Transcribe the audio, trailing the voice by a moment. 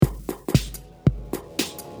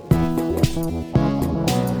Welcome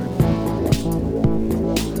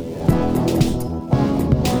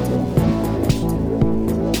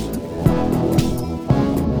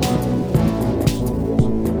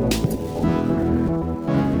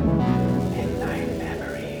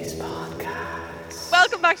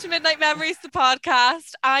back to Midnight Memories, the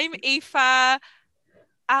podcast. I'm Aoife.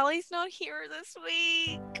 Ali's not here this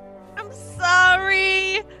week. I'm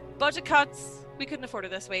sorry. Budget cuts. We couldn't afford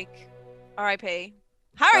it this week. R.I.P.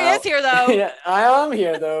 Harry is here though. Yeah, I am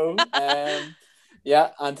here though. And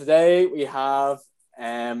today we have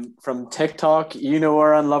from TikTok, you know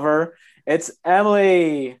her and love her. It's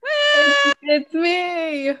Emily. It's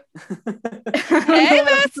me. Hey,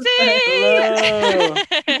 bestie.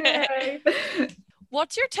 Hey.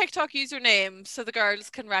 What's your TikTok username so the girls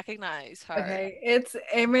can recognize her? Okay, it's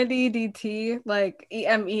Emily DT, like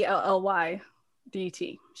EMELLY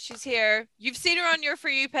DT. She's here. You've seen her on your For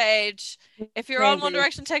You page. If you're on One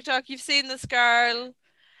Direction TikTok, you've seen this girl.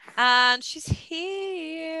 And she's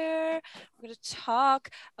here. We're going to talk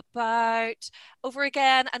about Over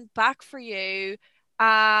Again and Back For You.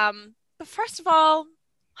 But first of all,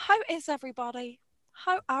 how is everybody?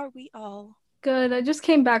 How are we all? Good. I just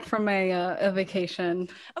came back from a vacation.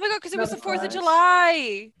 Oh my God, because it was the 4th of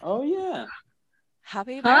July. Oh, yeah.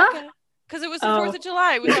 Happy America. Because it was the 4th of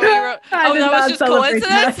July. We thought that was just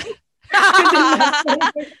coincidence?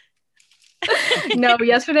 No,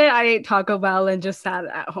 yesterday I ate Taco Bell and just sat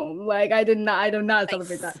at home. Like I do not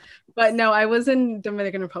celebrate that. But no, I was in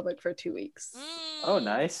Dominican Republic for 2 weeks. Oh,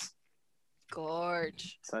 nice.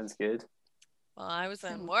 Gorge. Sounds good. Well, I was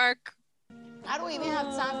in work. I don't even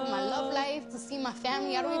have time for my love life, to see my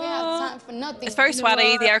family. I don't even have time for nothing. It's very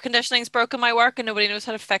sweaty. The air conditioning's broken my work and nobody knows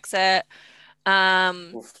how to fix it.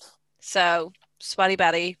 So sweaty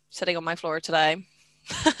Betty sitting on my floor today.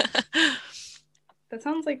 That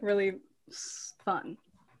sounds like really fun.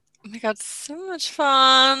 Oh my God, so much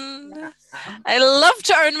fun. Yeah. I love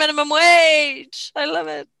to earn minimum wage. I love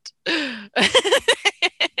it.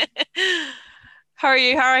 How are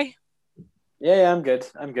you, Harry? Yeah, I'm good.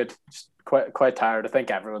 Just quite tired. I think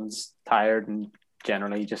everyone's tired and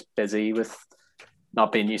generally just busy with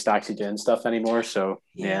not being used to actually doing stuff anymore. So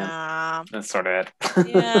yeah, that's sort of it.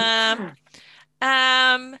 Yeah.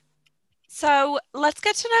 So let's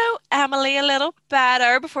get to know Emily a little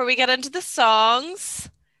better before we get into the songs.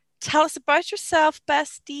 Tell us about yourself,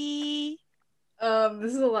 bestie.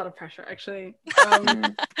 This is a lot of pressure, actually.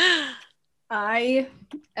 I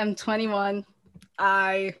am 21.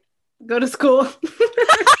 I go to school.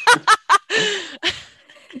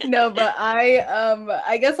 No, but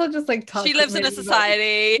I guess I'll just like talk. She lives in a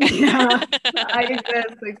society. Yeah, I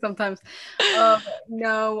exist like sometimes.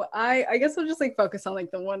 No, I guess I'll just like focus on like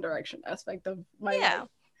the One Direction aspect of my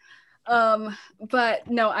life. But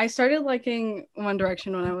no, I started liking One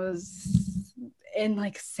Direction when I was in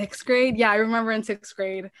like 6th grade. Yeah, I remember in 6th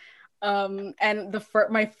grade. And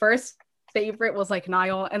my first favorite was like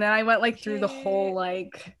Niall, and then I went like through the whole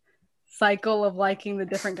like cycle of liking the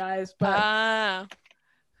different guys, but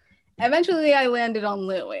eventually I landed on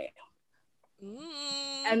Louis.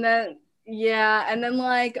 And then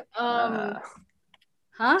like huh?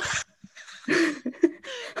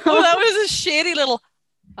 Oh, that was a shady little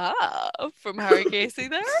from Harry Casey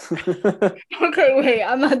there. Okay, wait,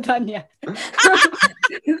 I'm not done yet.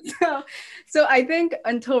 So I think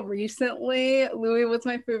until recently Louis was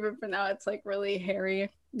my favorite, but now it's like really Harry.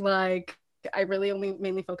 Like I really only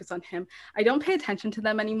mainly focus on him. I don't pay attention to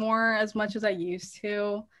them anymore as much as I used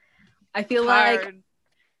to. I feel like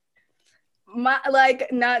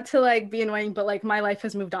not to like be annoying, but like my life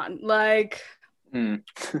has moved on. Like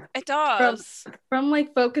it does. From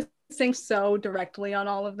like focusing so directly on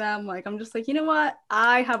all of them. Like I'm just like, you know what?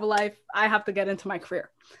 I have a life. I have to get into my career.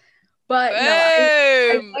 But no,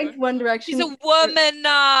 I like One Direction. She's a woman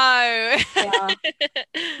now.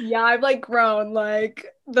 Yeah, I've like grown. Like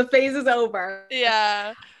the phase is over.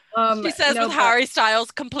 Yeah. She says with Harry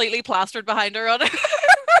Styles completely plastered behind her on it.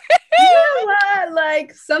 You know what?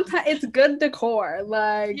 Like sometimes it's good decor.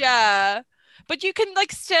 Like yeah. But you can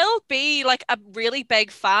like still be like a really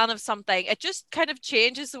big fan of something. It just kind of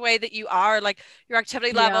changes the way that you are, like your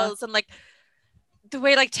activity levels and like the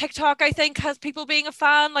way like TikTok I think has people being a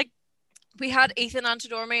fan. Like we had Ethan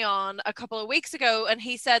Antidorme on a couple of weeks ago and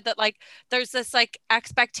he said that like there's this like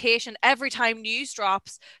expectation every time news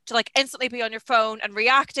drops to like instantly be on your phone and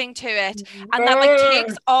reacting to it, and that like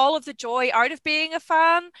takes all of the joy out of being a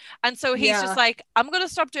fan. And so he's just like, I'm gonna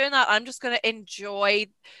stop doing that. I'm just gonna enjoy,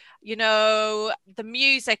 you know, the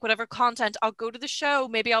music, whatever content. I'll go to the show,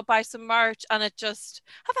 maybe I'll buy some merch, and it just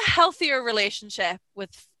have a healthier relationship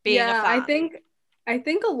with being a fan. I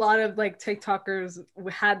think a lot of like TikTokers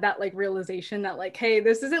had that like realization that like, hey,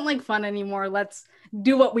 this isn't like fun anymore. Let's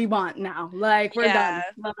do what we want now. Like we're done.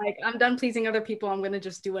 Like I'm done pleasing other people. I'm gonna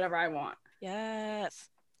just do whatever I want. Yes.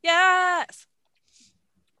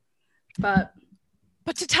 But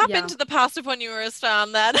to tap into the passive when you were a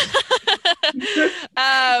stan then.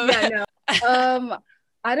 Yeah, no.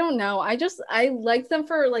 I don't know. I liked them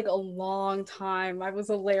for like a long time. I was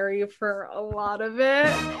a Larry for a lot of it.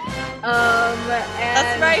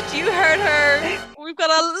 That's right. You heard her. We've got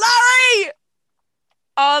a Larry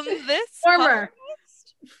on this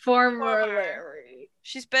former Larry.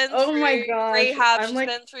 She's been through my gosh. rehab. She's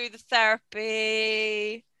been through the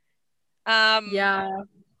therapy.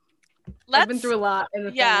 I've been through a lot in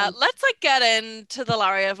the let's like get into the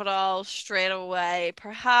Larry of it all straight away,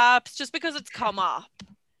 perhaps, just because it's come up.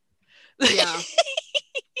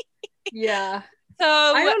 Yeah. So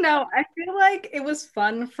I don't know. I feel like it was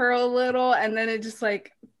fun for a little, and then it just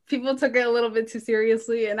like people took it a little bit too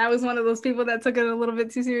seriously, and I was one of those people that took it a little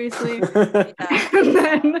bit too seriously.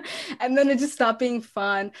 and then it just stopped being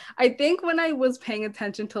fun. I think when I was paying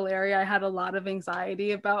attention to Larry, I had a lot of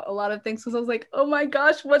anxiety about a lot of things because I was like, oh my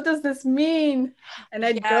gosh, what does this mean? And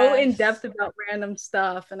I'd go in depth about random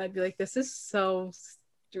stuff, and I'd be like, this is so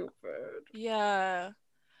stupid. Yeah.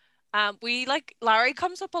 We like Larry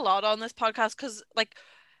comes up a lot on this podcast because like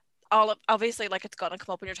obviously like it's gonna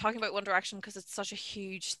come up when you're talking about One Direction because it's such a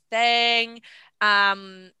huge thing.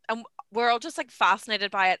 And we're all just like fascinated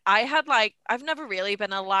by it. I've never really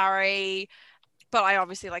been a Larry, but I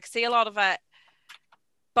obviously like see a lot of it.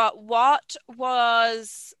 But what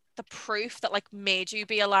was the proof that like made you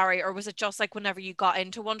be a Larry, or was it just like whenever you got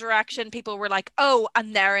into One Direction, people were like, oh,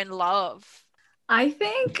 and they're in love? I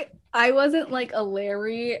think I wasn't like a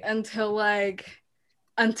Larry until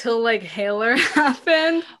Haler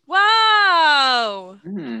happened. Wow.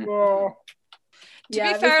 To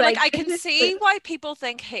be fair, like I can see why people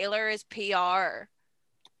think Haler is PR.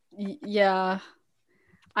 Yeah.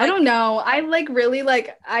 I don't know. I like really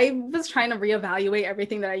like I was trying to reevaluate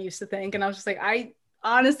everything that I used to think, and I was just like,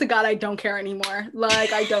 honest to God, I don't care anymore.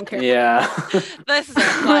 Like I don't care. Yeah. This is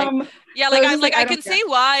it. Like I'm like I can see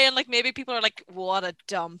why, and like maybe people are like, what a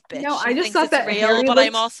dumb bitch. No, I just thought that real, Harry but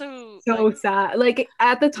I'm also so sad. Like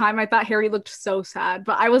at the time I thought Harry looked so sad,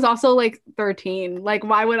 but I was also like 13. Like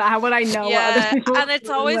how would I know what other people and it's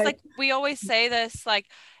always like we always say this, like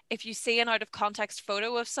if you see an out of context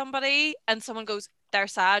photo of somebody and someone goes, they're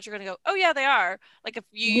sad, you're gonna go, oh yeah, they are. Like if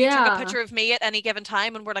you took a picture of me at any given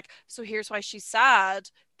time and we're like, so here's why she's sad,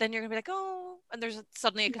 then you're gonna be like, oh, and there's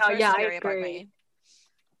suddenly a conspiracy theory about me.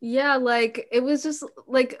 Yeah, like it was just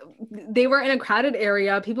like they were in a crowded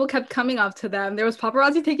area. People kept coming up to them. There was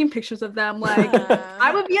paparazzi taking pictures of them. Like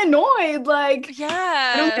I would be annoyed. Like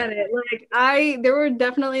I don't get it. Like there were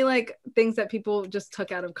definitely like things that people just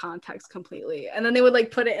took out of context completely, and then they would like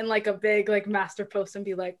put it in like a big like master post and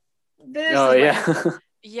be like, "This." Oh yeah.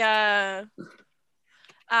 Yeah.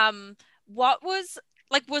 What was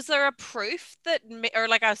like, was there a proof that, or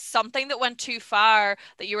like a something that went too far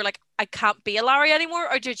that you were like, I can't be a Larry anymore?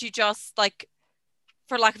 Or did you just like,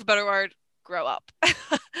 for lack of a better word, grow up?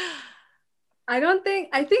 I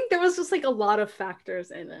think there was just like a lot of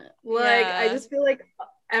factors in it. Like, I just feel like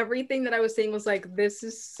everything that I was saying was like, this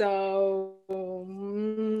is so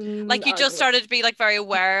like you just started to be like very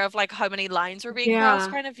aware of like how many lines were being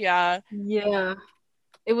crossed, kind of. Yeah.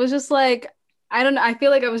 It was just like, I don't know. I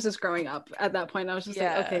feel like I was just growing up at that point. I was just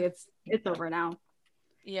like, okay, it's over now.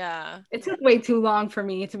 Yeah. It took way too long for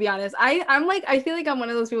me, to be honest. I'm like, I feel like I'm one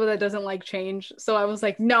of those people that doesn't like change. So I was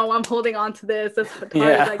like, no, I'm holding on to this as hard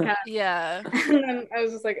as I can. Yeah. And I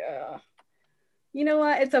was just like, you know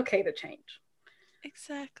what? It's okay to change.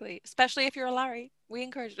 Exactly. Especially if you're a Larry. We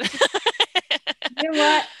encourage it. You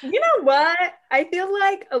know what? I feel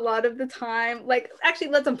like a lot of the time, like, actually,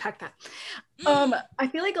 let's unpack that. I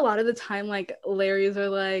feel like a lot of the time, like, Larrys are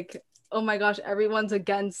like, oh my gosh, everyone's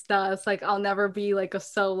against us. Like, I'll never be like a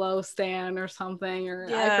solo stan or something. Or I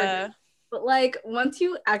forget. But like, once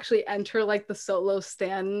you actually enter like the solo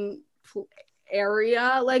stan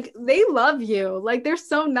area, like, they love you. Like, they're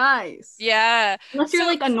so nice. Yeah. Unless you're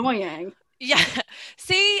like annoying. Yeah.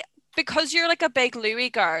 See, because you're like a big Louis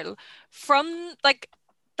girl, from like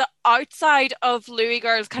the outside of Louis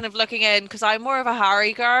girls kind of looking in, because I'm more of a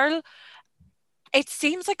Harry girl, it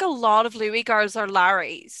seems like a lot of Louis girls are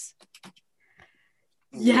Larrys.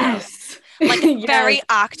 Yes. Like very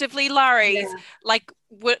actively Larrys. Like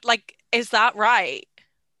is that right?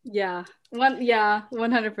 Yeah.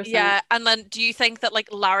 100%. Yeah. And then do you think that like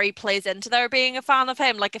Larry plays into their being a fan of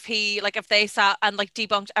him? Like if they sat and like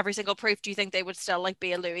debunked every single proof, do you think they would still like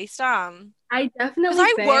be a Louis stan? I Because definitely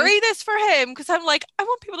I think, worry this for him, because I'm like, I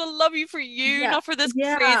want people to love you for you, yeah, not for this crazy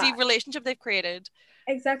yeah, relationship they've created.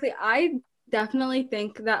 exactly. I definitely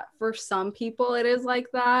think that for some people it is like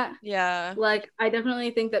that. Yeah. Like, I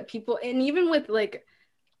definitely think that people, and even with like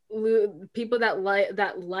people that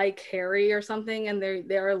like Harry or something, and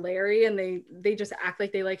they're Larry, and they just act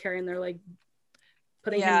like they like Harry, and they're like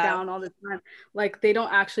putting him Yeah. down all the time. Like, they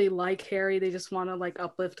don't actually like Harry, they just want to like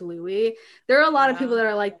uplift Louis. There are a lot of people that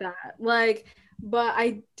are like that. Like, but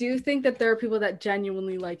I do think that there are people that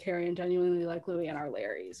genuinely like Harry and genuinely like Louis and are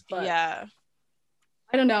Larrys. But Yeah.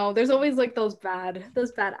 I don't know. There's always like those bad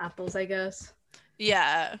apples, I guess.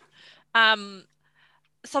 Yeah.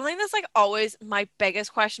 Something that's like always my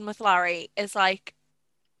biggest question with Larry is like,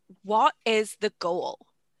 what is the goal?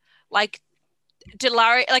 Like, do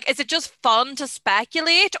Larry, like, is it just fun to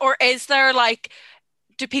speculate, or is there like,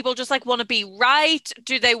 do people just like want to be right?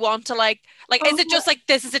 Do they want to like, is it just like,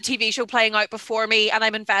 this is a TV show playing out before me and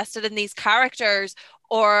I'm invested in these characters?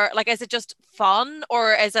 Or like, is it just fun?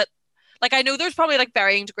 Or is it like, I know there's probably like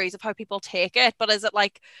varying degrees of how people take it, but is it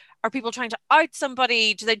like, are people trying to out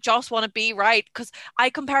somebody? Do they just want to be right? Because I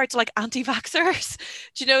compare it to like anti-vaxxers.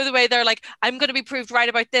 Do you know the way they're like, I'm going to be proved right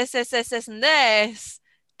about this, and this?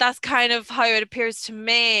 That's kind of how it appears to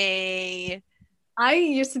me. I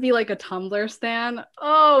used to be like a Tumblr stan.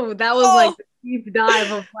 Oh, that was like the deep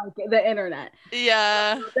dive of like the internet.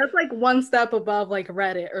 Yeah. That's like one step above like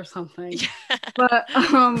Reddit or something. Yeah. But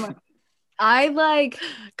I like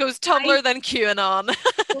goes Tumblr then QAnon.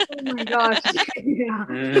 Oh my gosh. Yeah.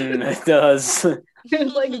 It does.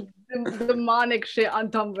 There's like demonic shit on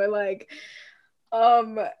Tumblr, like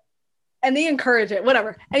and they encourage it,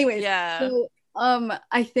 whatever. Anyways, yeah. So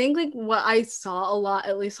I think like what I saw a lot,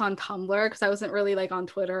 at least on Tumblr, because I wasn't really like on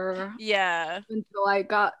Twitter until I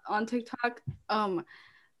got on TikTok.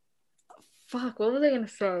 Fuck, what was I gonna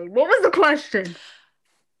say? What was the question?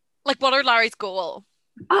 Like, what are Larry's goal?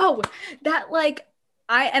 Oh, that like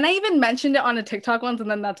I even mentioned it on a TikTok once, and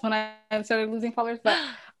then that's when I started losing followers. But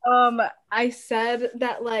I said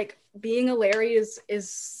that like being a Larry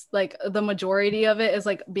is like the majority of it is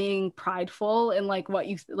like being prideful and like what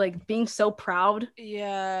you like being so proud.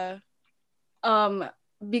 Yeah.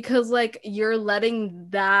 Because like you're letting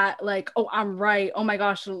that like, oh, I'm right, oh my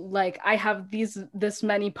gosh, like I have this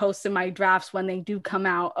many posts in my drafts when they do come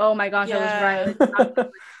out, oh my gosh, I was right,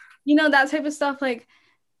 like, you know, that type of stuff. Like,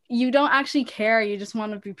 you don't actually care, you just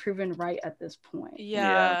want to be proven right at this point.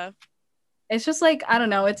 Yeah. It's just like, I don't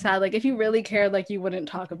know, it's sad. Like, if you really cared, like, you wouldn't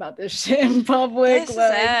talk about this shit in public. This is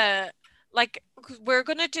it. Like, we're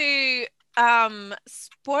gonna do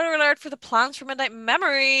spoiler alert for the Plans for Midnight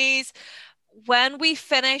Memories. When we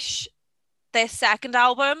finish this second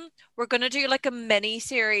album, we're gonna do like a mini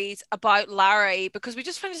series about Larry, because we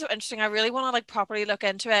just find it so interesting. I really want to like properly look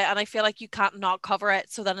into it, and I feel like you can't not cover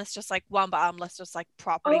it. So then it's just like one bam, let's just like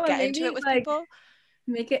properly get into it with like, people.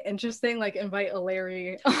 Make it interesting, like invite a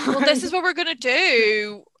Larry. Well, this is what we're gonna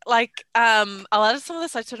do. Like, I'll edit some of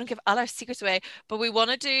this out so I don't give all our secrets away, but we want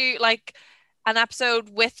to do like an episode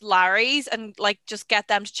with Larry's and like just get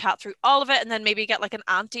them to chat through all of it, and then maybe get like an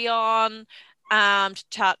auntie on to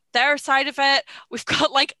chat their side of it. We've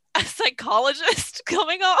got like a psychologist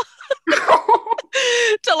coming on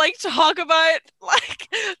to like talk about like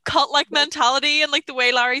cult like mentality and like the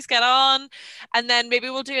way Larry's get on. And then maybe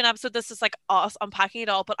we'll do an episode this is like us unpacking it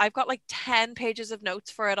all, but I've got like 10 pages of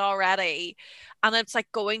notes for it already, and it's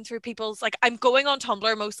like going through people's, like, I'm going on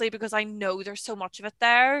Tumblr mostly because I know there's so much of it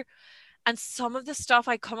there, and some of the stuff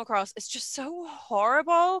I come across is just so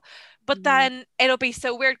horrible, but then it'll be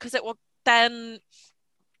so weird because it will then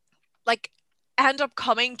like end up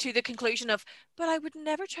coming to the conclusion of, but I would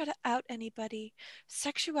never try to out anybody.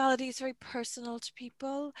 Sexuality is very personal to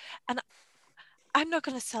people, and I'm not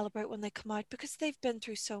going to celebrate when they come out because they've been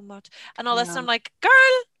through so much and all this. And I'm like, girl,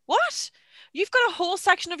 what? You've got a whole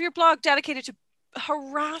section of your blog dedicated to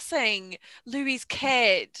harassing Louis's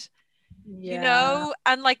kid, you know?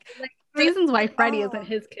 And like reasons why Freddie isn't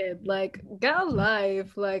his kid. Like, get a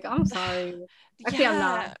life. Like, I'm sorry. Actually, I'm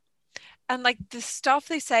not. And like the stuff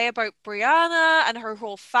they say about Brianna and her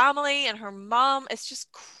whole family and her mom is just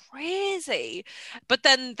crazy. But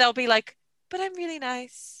then they'll be like, but I'm really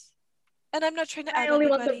nice. And I'm not trying to I only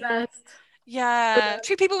want the best. Yeah.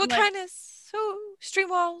 Treat people with kindness. So stream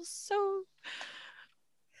walls.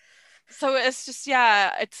 So it's just,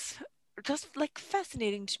 yeah, it's just like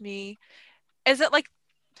fascinating to me. Is it like,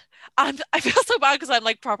 I feel so bad because I'm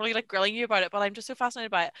like properly like grilling you about it, but I'm just so fascinated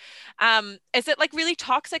by it. Is it like really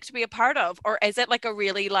toxic to be a part of, or is it like a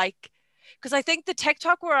really like Because I think the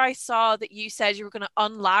TikTok where I saw that you said you were going to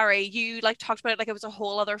un-Larry, you like talked about it like it was a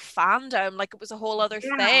whole other fandom, like it was a whole other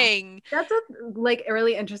thing. That's a like a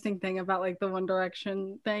really interesting thing about like the One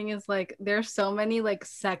Direction thing is like there's so many like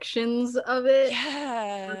sections of it.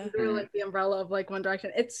 Yeah. Under like the umbrella of like One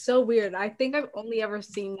Direction. It's so weird. I think I've only ever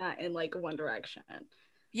seen that in like One Direction.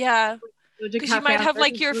 Yeah. Because you might have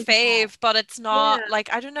like your fave, but it's not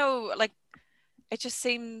like, I don't know, like it just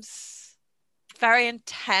seems very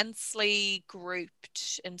intensely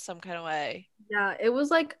grouped in some kind of way. Yeah, it was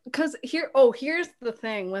like because here's the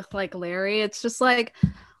thing with like Larry. It's just like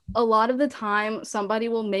a lot of the time somebody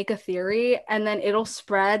will make a theory and then it'll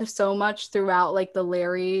spread so much throughout like the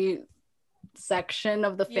Larry section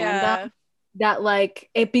of the fandom that like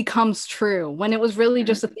it becomes true when it was really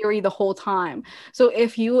just a theory the whole time. So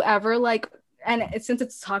if you ever like, and since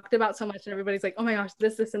it's talked about so much and everybody's like, oh my gosh,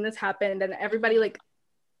 this and this happened, and everybody like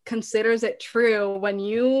considers it true, when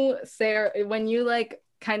you like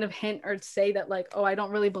kind of hint or say that like, oh, I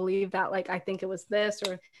don't really believe that, like I think it was this,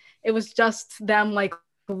 or it was just them like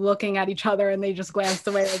looking at each other and they just glanced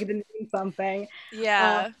away like it didn't mean something.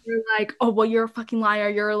 You're like, oh well, you're a fucking liar,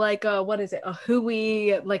 you're like what is it, a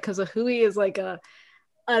hooey, like because a hooey is like a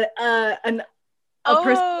person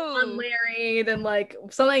unmarried and like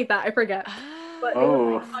something like that, I forget. But it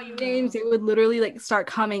would like, call you names, it would literally like start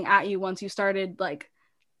coming at you once you started like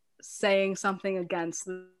saying something against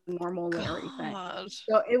the normal Larry thing.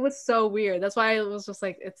 So it was so weird. That's why it was just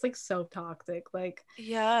like, it's like so toxic. Like,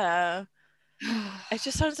 yeah, it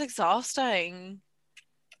just sounds exhausting.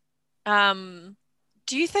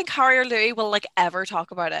 Do you think Harry or Louis will like ever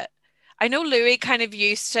talk about it? I know Louis kind of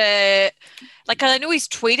used to, like, I know he's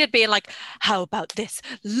tweeted being like, how about this?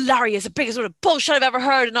 Larry is the biggest sort of bullshit I've ever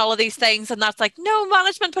heard and all of these things. And that's like, no,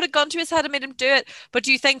 management put a gun to his head and made him do it. But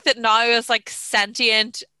do you think that now as like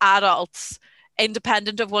sentient adults,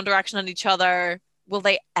 independent of One Direction and each other, will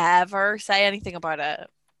they ever say anything about it?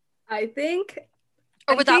 I think.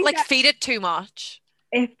 Or would that like feed it too much?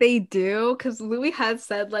 If they do, because Louis has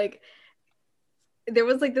said like, there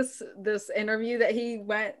was like this interview that he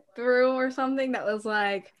went through or something that was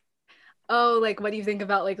like, oh, like what do you think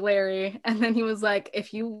about like Larry? And then he was like,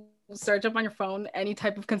 if you search up on your phone any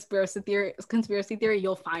type of conspiracy theory,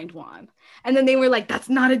 you'll find one. And then they were like, that's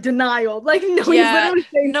not a denial. Like no, he's literally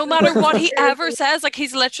saying no matter what he ever says, like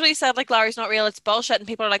he's literally said like Larry's not real, it's bullshit, and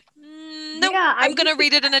people are like, no, I'm gonna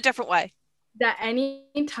read it in a different way. That any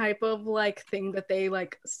type of like thing that they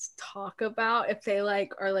like talk about, if they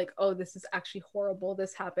like are like, oh, this is actually horrible,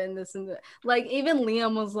 this happened, this and that, like even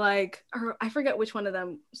Liam was like, or I forget which one of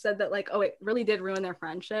them said that like, oh, it really did ruin their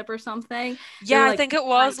friendship or something. Yeah, like, I think it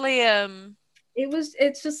was Liam.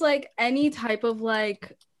 It's just like any type of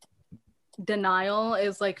like denial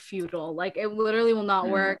is like futile, like it literally will not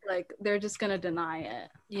work, like they're just gonna deny it.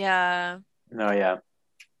 Yeah. No, yeah.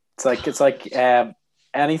 It's like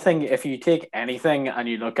anything, if you take anything and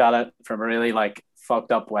you look at it from a really like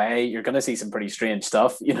fucked up way, you're gonna see some pretty strange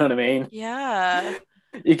stuff. You know what I mean? Yeah.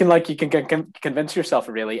 You can convince yourself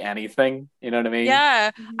of really anything. You know what I mean?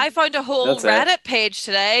 Yeah. I found a whole Reddit page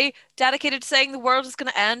today dedicated to saying the world is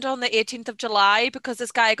going to end on the 18th of July because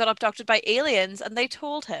this guy got abducted by aliens and they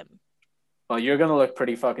told him. Well, you're gonna look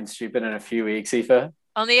pretty fucking stupid in a few weeks, Aoife.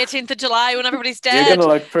 On the 18th of July when everybody's dead. You're going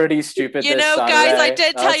to look pretty stupid you know, Saturday. Guys, I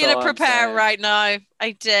did tell you to prepare right now.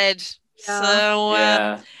 I did. Yeah.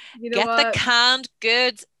 So you know get the canned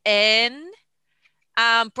goods in.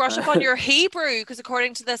 Brush up on your Hebrew, because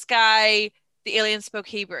according to this guy, the aliens spoke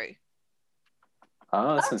Hebrew.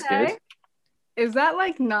 Oh, that sounds good. Is that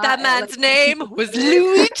like not... That man's name was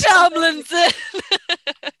Louis Tomlinson.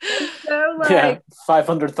 So, like... Yeah,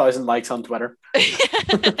 500,000 likes on Twitter.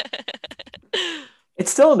 It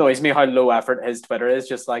still annoys me how low effort his Twitter is.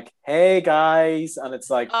 Just like, hey guys, and it's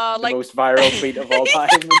like the most viral tweet of all time.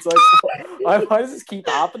 It's like, why does this keep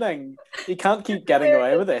happening? He can't keep getting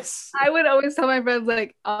away with this. I would always tell my friends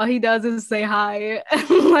like, all he does is say hi and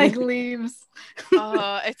like leaves.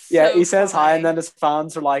 It's he says hi, and then his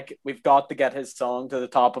fans are like, we've got to get his song to the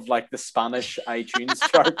top of like the Spanish iTunes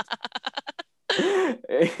chart.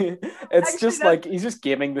 It's actually, just like he's just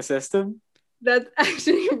gaming the system. That's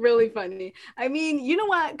actually really funny. I mean, you know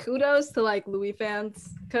what? Kudos to like Louis fans,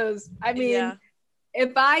 because I mean,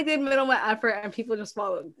 if I did minimal effort and people just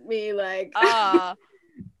followed me, like, I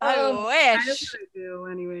wish. I do,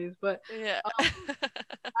 anyways. But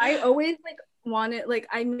I always like wanted, like,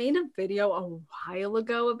 I made a video a while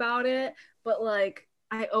ago about it, but like,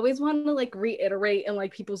 I always want to like reiterate in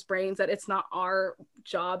like people's brains that it's not our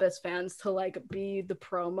job as fans to like be the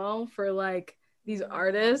promo for like these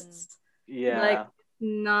artists. Yeah, like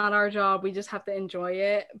not our job. We just have to enjoy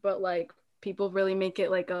it. But like people really make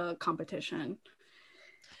it like a competition.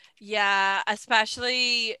 Yeah,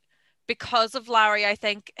 especially because of Larry. I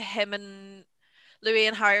think him and Louis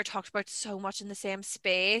and Harry are talked about so much in the same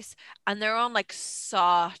space, and they're on like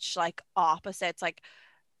such like opposites, like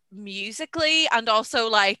musically and also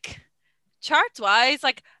like charts wise.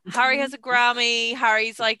 Like Harry has a Grammy,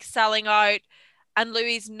 Harry's like selling out, and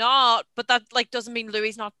Louis not, but that like doesn't mean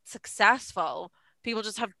Louis not successful. People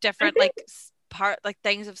just have different think, like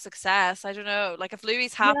things of success. I don't know. Like if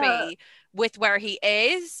Louis yeah. happy with where he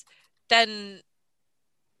is, then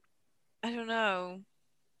I don't know.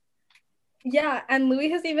 Yeah, and Louis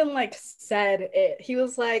has even like said it. He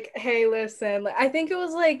was like, "Hey, listen." I think it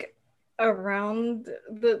was like around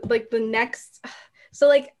the next, so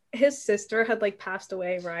like his sister had like passed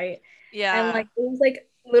away, right? Yeah. And like it was like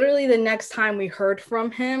literally the next time we heard from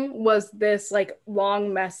him was this like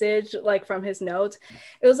long message like from his notes.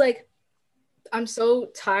 It was like, "I'm so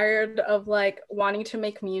tired of like wanting to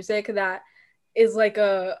make music that is like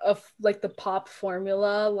a like the pop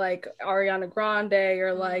formula, like Ariana Grande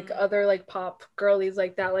or like other like pop girlies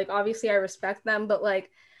like that. Like obviously I respect them, but like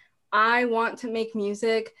I want to make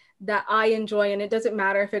music that I enjoy, and it doesn't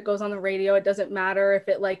matter if it goes on the radio, it doesn't matter if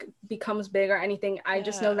it like becomes big or anything. I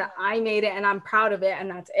just know that I made it and I'm proud of it, and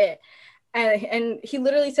that's it." And he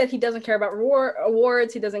literally said he doesn't care about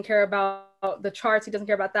awards, he doesn't care about the charts, he doesn't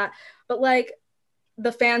care about that, but like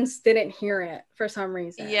the fans didn't hear it for some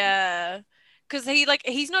reason. Yeah. Because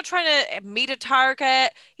he's not trying to meet a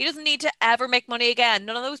target. He doesn't need to ever make money again.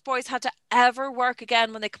 None of those boys had to ever work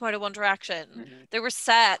again when they come out of One Direction. Mm-hmm. They were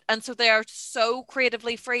set, and so they are so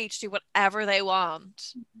creatively free to do whatever they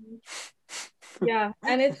want. Yeah,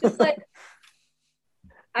 and it's just like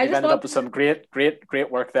You've ended up with some great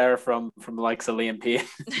work there from the likes of Liam Payne.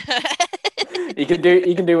 he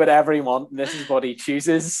can do whatever he wants, and this is what he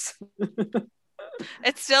chooses.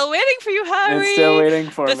 It's still waiting for you, Harry. It's still waiting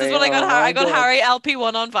for me. This is what I got. I got Harry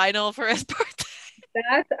LP1 on vinyl for his birthday.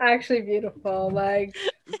 That's actually beautiful. Like,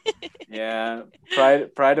 yeah,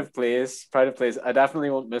 pride of place. I definitely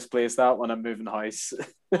won't misplace that when I'm moving house.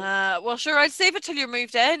 Well, sure, I'd save it till you're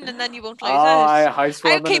moved in, and then you won't lose it.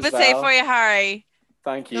 I'll keep it safe for you, Harry.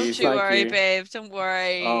 Thank you. Don't you worry, babe. Don't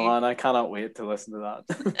worry. Oh man, I cannot wait to listen to that.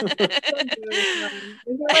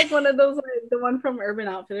 Is it like one of those, like the one from Urban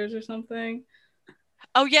Outfitters or something?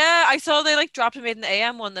 Oh yeah, I saw they like dropped a Made in the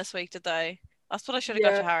AM one this week. Did they? That's what I should have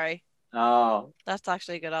got to Harry. Oh, that's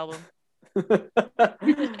actually a good album.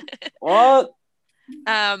 What?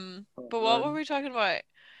 But what were we talking about?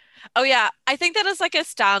 Oh yeah, I think that is like a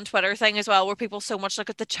Stan Twitter thing as well, where people so much look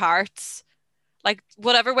at the charts. Like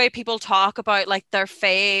whatever way people talk about like their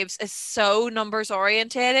faves is so numbers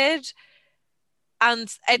orientated,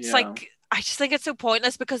 and it's like I just think it's so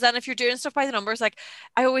pointless, because then if you're doing stuff by the numbers, like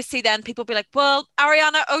I always see then people be like, well,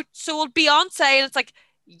 Ariana outsold Beyonce, and it's like,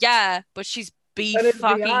 yeah, but she's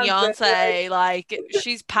fucking Beyonce. Like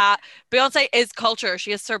she's Beyonce is culture. She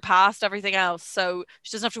has surpassed everything else, so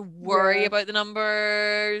she doesn't have to worry about the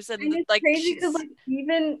numbers. And it's like crazy because like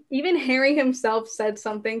even Harry himself said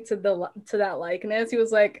something to that likeness. He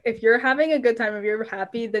was like, if you're having a good time, if you're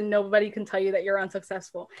happy, then nobody can tell you that you're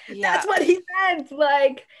unsuccessful. That's what he meant.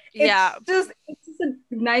 Like it's just a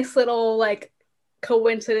nice little like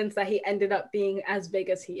coincidence that he ended up being as big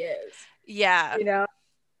as he is. Yeah. You know?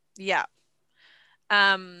 Yeah.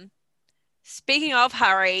 Speaking of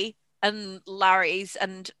Harry and Larry's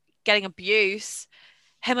and getting abuse,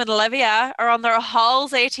 him and Olivia are on their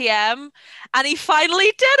Halls ATM, and he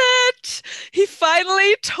finally did it. He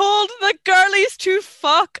finally told the girlies to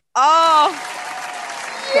fuck off.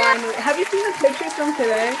 Yes. Have you seen the pictures from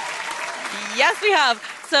today? Yes, we have.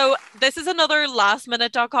 So this is another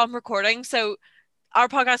lastminute.com recording. So our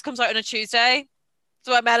podcast comes out on a Tuesday.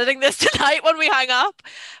 So I'm editing this tonight when we hang up.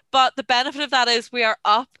 But the benefit of that is we are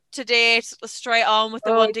up to date, straight on with the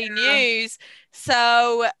 1D news.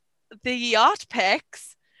 So the yacht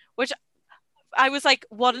pics, which I was like,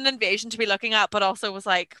 what an invasion to be looking at, but also was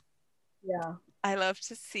like, I love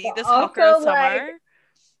to see this hot girl summer. Like,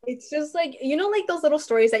 it's just like, you know, like those little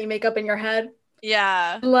stories that you make up in your head?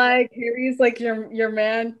 Yeah. Like Harry's like your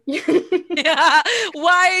man. Yeah.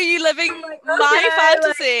 Why are you living like, my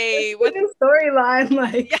fantasy? Like, with a storyline,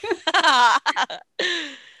 like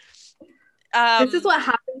this is what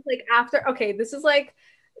happens like after this is like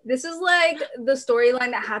the storyline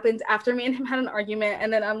that happens after me and him had an argument,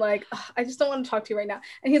 and then I'm like, I just don't want to talk to you right now.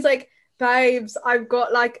 And he's like, babes, I've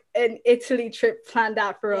got like an Italy trip planned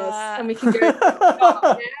out for us, and we can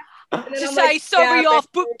go. To say like, sorry, I've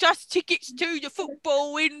booked just tickets to the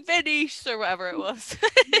football in Venice or whatever it was.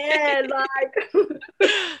 Yeah, like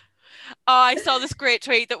Oh, I saw this great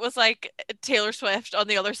tweet that was like Taylor Swift on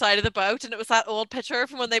the other side of the boat, and it was that old picture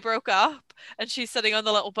from when they broke up, and she's sitting on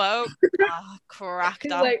the little boat. Ah, cracked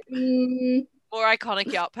She's up. like, More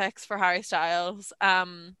iconic yacht pics for Harry Styles.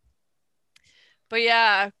 But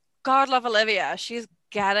yeah, God love Olivia. She's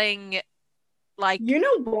getting like, you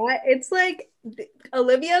know what? It's like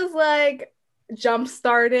Olivia's like jump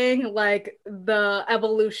starting like the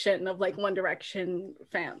evolution of like One Direction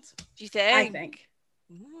fans. do you think? I think.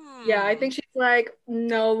 Yeah, I think she's like,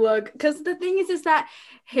 no, look, because the thing is that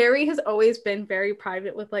Harry has always been very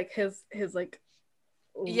private with like his like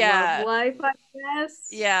love life, I guess.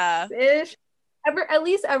 Yeah. Ish. At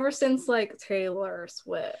least ever since like Taylor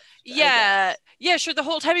Swift. Yeah. Yeah, sure. The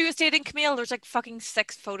whole time he was dating Camille, there's like fucking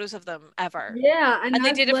 6 photos of them ever. Yeah. And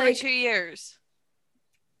they did it for 2 years.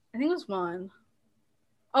 I think it was 1.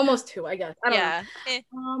 Almost 2, I guess. I don't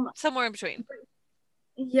know. Somewhere in between.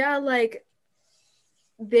 Yeah, like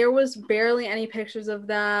there was barely any pictures of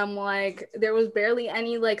them. Like there was barely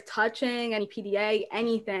any like touching, any PDA,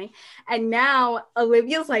 anything. And now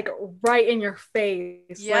Olivia's like right in your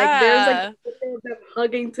face. Yeah. Like there's like them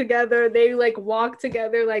hugging together. They like walk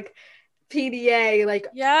together, like PDA, like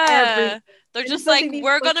everything. They're just like,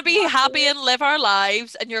 we're gonna be happy and live our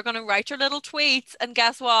lives, and you're gonna write your little tweets, and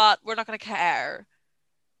guess what? We're not gonna care.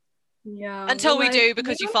 Yeah. Until we do,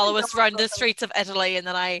 because you follow us around the streets of Italy, and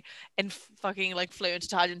then I, in fucking like fluent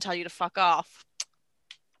Italian, tell you to fuck off.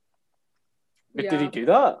 But did he do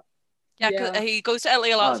that? Yeah, because he goes to Italy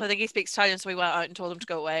a lot, so I think he speaks Italian. So we went out and told him to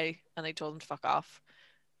go away, and they told him to fuck off.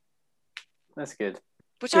 That's good.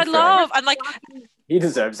 Which I love, and like he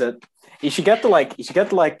deserves it. He should get to like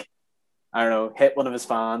I don't know, hit one of his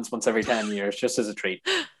fans once every 10 years just as a treat.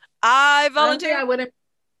 I volunteer. I wouldn't.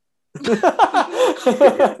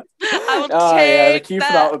 I will take yeah, the queue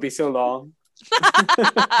for that would be so long.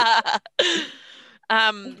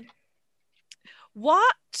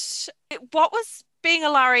 What was being a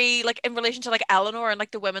Larry like in relation to like Eleanor and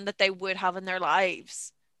like the women that they would have in their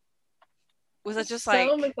lives? Was it just like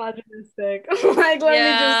so misogynistic? Like, let me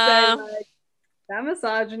just say, like, that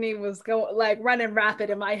misogyny was running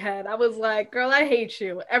rapid in my head. I was like, girl, I hate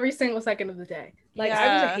you every single second of the day. Like,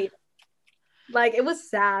 I was a hater. Like, it was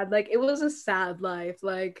sad. Like, it was a sad life.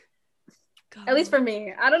 Like, God. At least for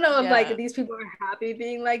me. I don't know if like these people are happy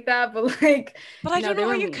being like that, but like, but I don't know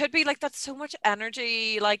how you could be like, that's so much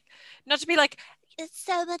energy. Like, not to be like, it's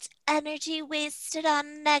so much energy wasted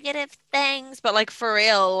on negative things, but like for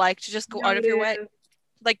real, like to just go out of your way.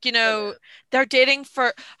 Like, you know, they're dating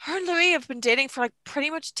for, her and Louis have been dating for like pretty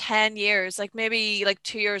much 10 years, like maybe like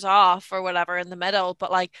 2 years off or whatever in the middle,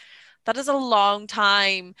 but like that is a long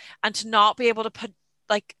time. And to not be able to put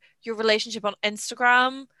like your relationship on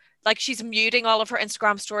Instagram, like she's muting all of her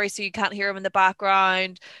Instagram stories so you can't hear them in the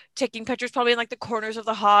background, taking pictures probably in like the corners of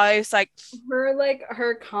the house, like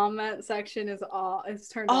her comment section is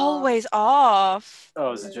turned always off.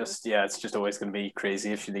 Oh, is it just it's just always going to be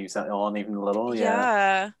crazy if she leaves that on even a little.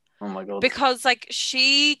 Yeah. Oh my God. Because like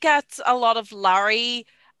she gets a lot of Larry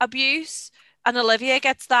abuse, and Olivia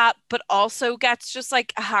gets that, but also gets just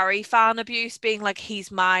like a Harry fan abuse, being like,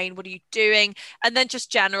 he's mine, what are you doing? And then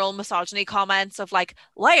just general misogyny comments of like,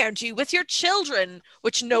 why aren't you with your children?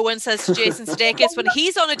 Which no one says to Jason Sudeikis when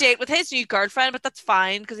he's on a date with his new girlfriend, but that's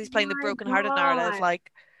fine because he's playing the broken-hearted narrative.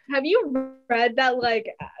 Like, have you read that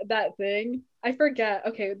like that thing? I forget.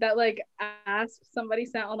 Okay, that like somebody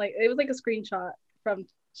sent on like, it was like a screenshot from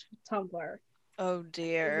Tumblr. Oh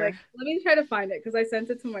dear. Like, let me try to find it because I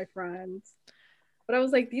sent it to my friends. But I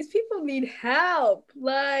was like, these people need help.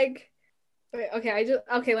 Like, okay,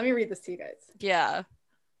 let me read this to you guys. Yeah.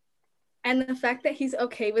 And the fact that he's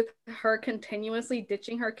okay with her continuously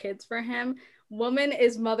ditching her kids for him, woman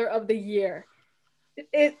is mother of the year.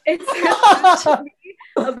 It's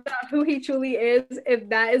about who he truly is, if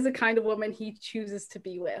that is the kind of woman he chooses to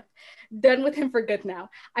be with. Done with him for good now.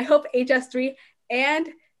 I hope HS3 and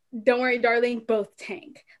Don't Worry Darling both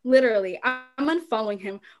tank. Literally, I'm unfollowing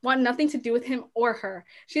him, want nothing to do with him or her.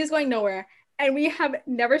 She is going nowhere, and we have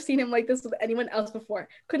never seen him like this with anyone else before.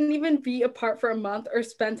 Couldn't even be apart for a month or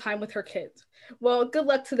spend time with her kids. Well, good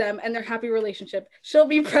luck to them and their happy relationship. She'll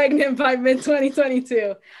be pregnant by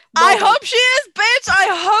mid-2022. I hope she is, bitch! I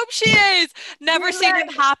hope she is! Never seen him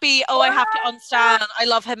happy. Oh, I have to unstand. I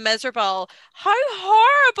love him miserable. How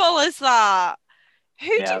horrible is that? Who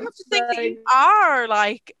do you have to think that you are?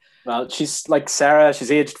 Like, well, she's like Sarah.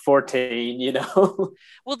 She's aged 14, you know.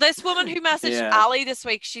 Well, this woman who messaged Ali this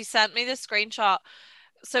week, she sent me this screenshot.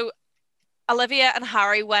 So Olivia and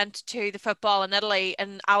Harry went to the football in Italy,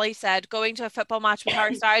 and Ali said, going to a football match with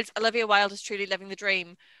Harry Styles, Olivia Wilde is truly living the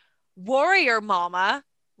dream. Warrior Mama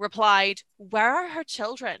replied, where are her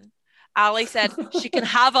children? Ali said, she can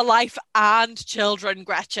have a life and children,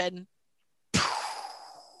 Gretchen.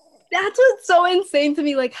 That's what's so insane to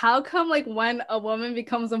me. Like, how come, like, when a woman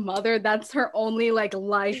becomes a mother, that's her only, like,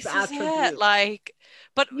 life attribute? Like,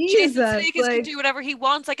 but Jesus, Jason Sudeikis like, can do whatever he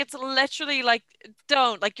wants. Like, it's literally like,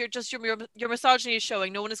 don't. Like, your misogyny is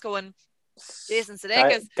showing. No one is going, Jason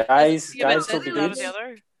Sudeikis. Guys will be dudes.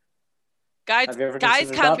 Guys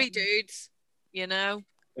can't be dudes, you know?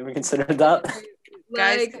 Have we considered that?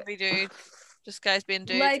 Guys can be dudes. Just guys being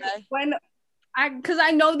dudes. Like, because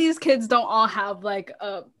I know these kids don't all have, like,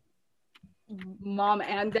 a mom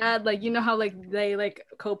and dad. Like, you know how, like, they, like,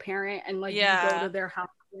 co-parent and, like, you go to their house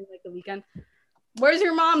for, like, the weekend. Where's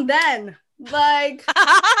your mom then? Like,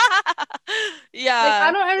 yeah. Like,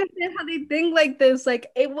 I don't understand how they think like this.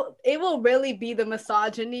 Like, it will really be the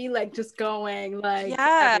misogyny, like, just going, like,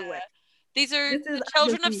 everywhere. This the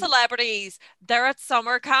children of celebrities. They're at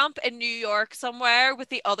summer camp in New York somewhere with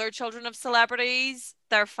the other children of celebrities.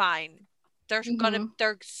 They're fine. They're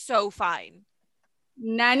so fine.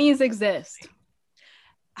 Nannies exist.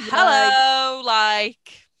 Hello,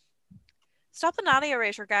 like stop the nanny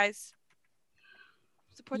erasure, guys.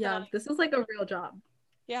 Support the nanny. This is like a real job.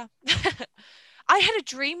 Yeah. I had a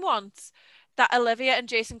dream once that Olivia and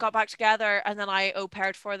Jason got back together and then I au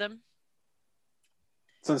paired for them.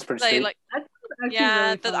 Sounds pretty sweet. Like,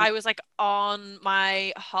 really that I was like on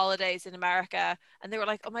my holidays in America and they were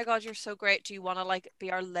like, oh my god, you're so great, do you want to like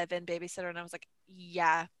be our live-in babysitter? And I was like,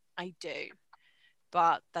 yeah, I do.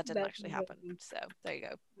 But that didn't actually happen, so there you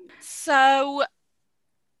go. So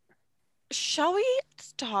shall we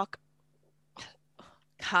talk?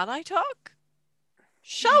 Can I talk?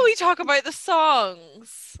 Shall we talk about the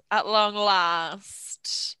songs at long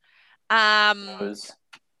last?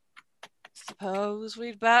 Suppose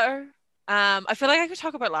we'd better. I feel like I could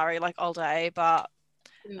talk about Larry like all day, but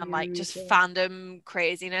and like just fandom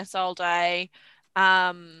craziness all day.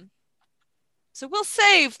 So we'll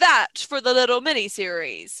save that for the little mini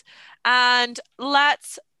series, and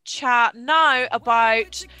let's chat now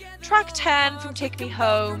about track 10 from Take Me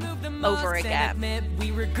Home, Over Again.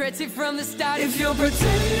 We regret it from the start. If you're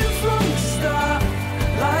pretending from the start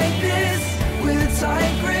like this with a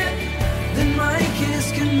tight grip, then my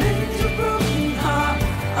kiss can mend your broken heart.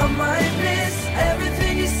 I might miss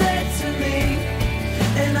everything you said to me,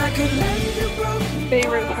 and I could mend your broken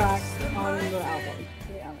favorite track on the album, to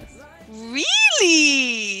be honest. Really?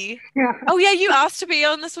 Yeah. Oh yeah, you asked to be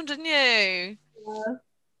on this one, didn't you? Yeah.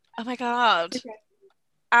 Oh my god. Okay.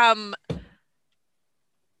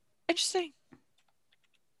 Interesting.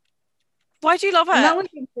 Why do you love it?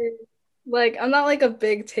 I'm not like a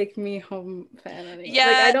big Take Me Home fan anymore. Yeah,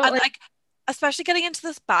 like, I don't like especially getting into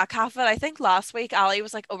this back half of it. I think last week Ali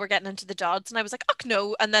was like, oh, we're getting into the Dodds, and I was like, oh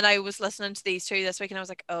no. And then I was listening to these two this week and I was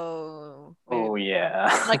like, oh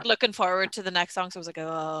yeah. Like looking forward to the next song. So I was like,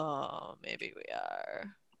 oh, maybe we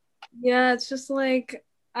are. Yeah, it's just like,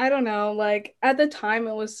 I don't know, like at the time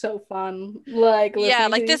it was so fun. Like, yeah,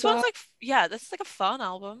 like this one's like, yeah, this is like a fun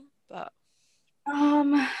album, but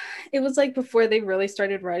it was like before they really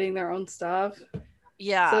started writing their own stuff.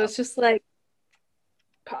 Yeah. So it's just like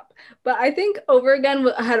pop. But I think Over Again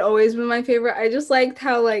had always been my favorite. I just liked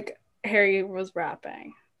how like Harry was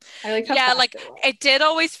rapping. I like how like it did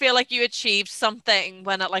always feel like you achieved something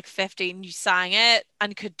when at like 15 you sang it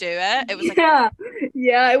and could do it. It was like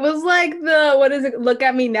yeah, it was like the what is it? Look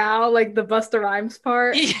at Me Now, like the Busta Rhymes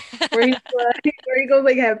part where he's like, where he goes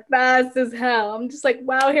like fast as hell. I'm just like,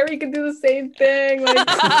 wow, Harry can do the same thing. Like,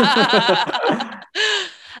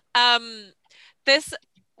 this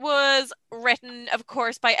was written, of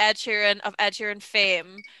course, by Ed Sheeran of Ed Sheeran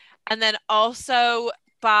fame, and then also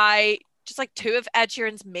by just like two of Ed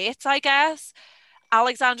Sheeran's mates, I guess,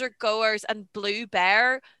 Alexander Goers and Blue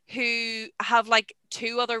Bear, who have like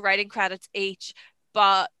 2 other writing credits each,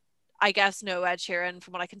 but I guess no Ed Sheeran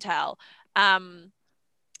from what I can tell. And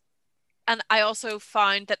I also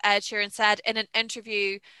found that Ed Sheeran said in an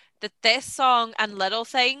interview that this song and Little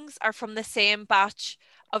Things are from the same batch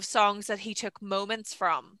of songs that he took moments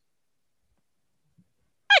from.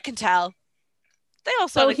 I can tell. They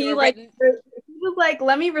also he was like,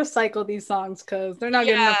 let me recycle these songs because they're not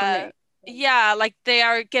good enough for me. Yeah, like they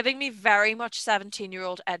are giving me very much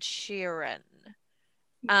 17-year-old Ed Sheeran.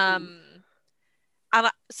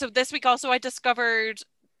 So this week also I discovered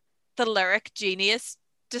the lyric genius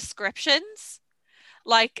descriptions.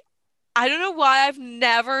 Like, I don't know why I've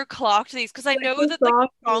never clocked these, because I know that the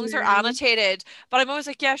songs are annotated, but I'm always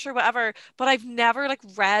like, yeah, sure, whatever. But I've never like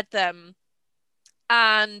read them.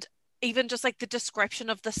 And even just like the description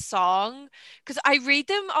of the song, because I read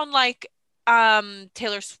them on like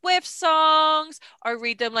Taylor Swift songs, or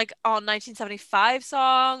read them like on 1975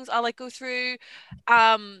 songs. I'll like go through.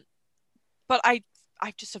 But I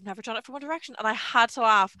just have never done it for One Direction, and I had to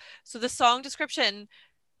laugh. So the song description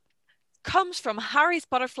comes from Harry's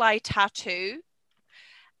butterfly tattoo,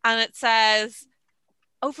 and it says,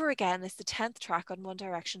 Over Again is the 10th track on One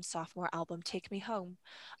Direction's sophomore album, Take Me Home.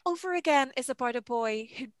 Over Again is about a boy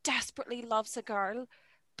who desperately loves a girl,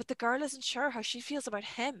 but the girl isn't sure how she feels about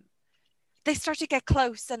him. They start to get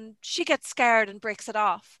close, and she gets scared and breaks it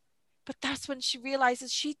off. But that's when she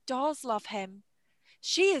realizes she does love him.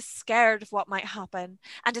 She is scared of what might happen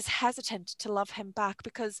and is hesitant to love him back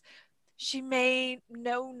because she may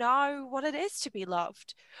know now what it is to be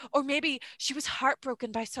loved. Or maybe she was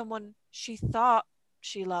heartbroken by someone she thought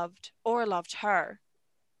she loved or loved her.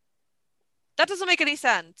 That doesn't make any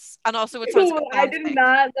sense. And also it sounds I did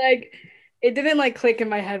not like it didn't like click in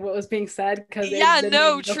my head what was being said because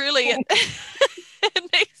truly it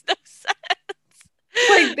makes no sense.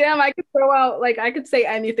 Like, damn, I could throw out like I could say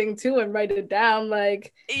anything too and write it down.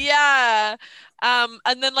 Like, yeah.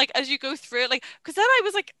 And then like as you go through it, like, because then I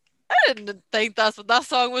was like, I didn't think that's what that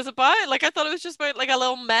song was about. Like, I thought it was just about like a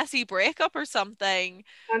little messy breakup or something.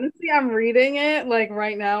 Honestly, I'm reading it like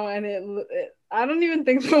right now, and I don't even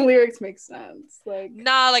think the lyrics make sense. Like,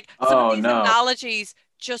 nah, like some of these analogies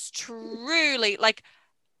just truly like.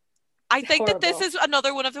 I think that this is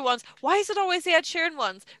another one of the ones. Why is it always the Ed Sheeran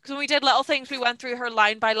ones? Because when we did Little Things, we went through her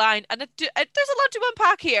line by line, and there's a lot to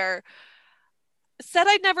unpack here. Said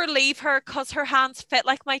I'd never leave her because her hands fit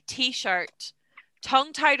like my t-shirt.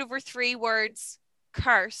 Tongue tied over 3 words.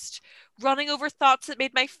 Cursed. Running over thoughts that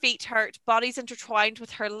made my feet hurt. Bodies intertwined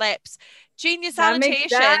with her lips. Genius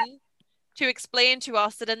annotation to explain to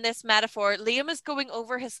us that in this metaphor, Liam is going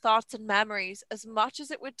over his thoughts and memories as much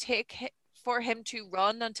as it would take for him to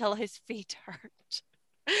run until his feet hurt.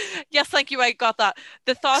 Yes, thank you. I got that.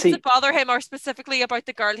 The thoughts that bother him are specifically about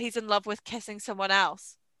the girl he's in love with kissing someone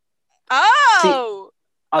else. Oh!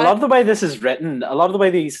 I love the way this is written. A lot of the way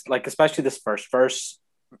these, like, especially this first verse,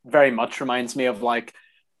 very much reminds me of like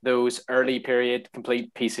those early period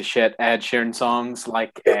complete piece of shit Ed Sheeran songs,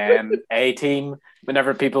 like A-Team.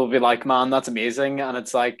 Whenever people will be like, "Man, that's amazing," and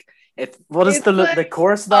it's like, the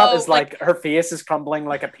chorus of that is like her face is crumbling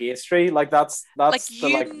like a pastry. Like that's like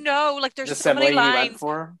there's so many lines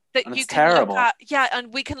that you can terrible. Look at. Yeah,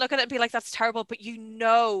 and we can look at it and be like, that's terrible, but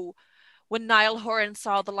when Niall Horan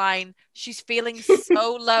saw the line, she's feeling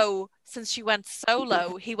so low since she went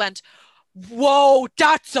solo, he went, "Whoa,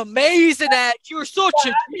 that's amazing, Ed. You're such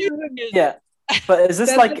a genius." Yeah, but is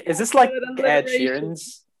this like Ed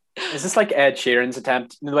Sheeran's? Is this like Ed Sheeran's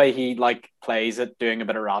attempt, the way he like plays it, doing a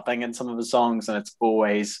bit of rapping in some of his songs, and it's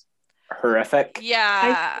always horrific.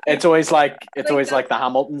 Yeah, it's always like the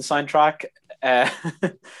Hamilton soundtrack.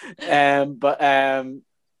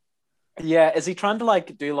 Yeah, is he trying to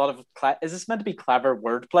like do a lot of? Is this meant to be clever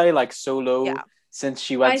wordplay, like solo? Yeah. Since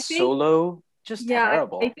she went solo, just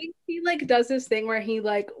terrible. I think he like does this thing where he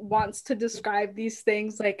like wants to describe these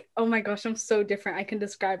things like, oh my gosh, I'm so different. I can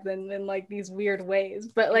describe them in like these weird ways.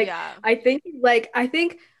 But like, I think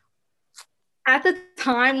at the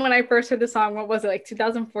time when I first heard the song, what was it, like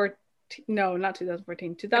 2014? No, not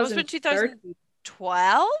 2014.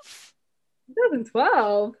 2012.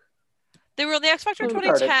 2012. They were on the X Factor in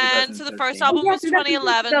 2010, so the first album was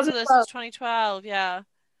 2011, so this is 2012, yeah.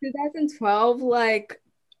 2012, like,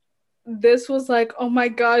 this was like, oh my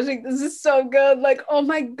gosh, like, this is so good. Like, oh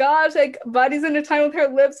my gosh, like, bodies intertwined with her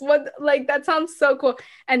lips. What, like, that sounds so cool.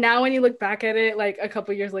 And now when you look back at it, like, a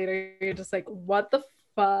couple years later, you're just like, what the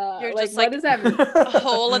fuck? You're just like, what does that mean? A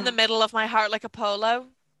hole in the middle of my heart like a polo.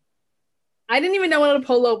 I didn't even know what a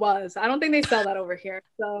polo was. I don't think they sell that over here.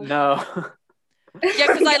 So no. Yeah,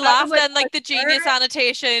 because I laughed and like the genius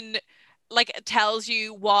annotation like tells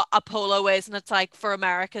you what a polo is, and it's like for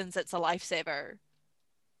Americans it's a lifesaver.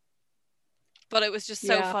 But it was just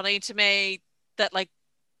so funny to me that like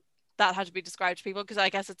that had to be described to people, because I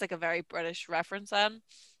guess it's like a very British reference then.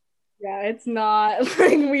 Yeah, it's not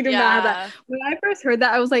like we do not have that. When I first heard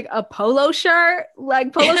that, I was like, a polo shirt?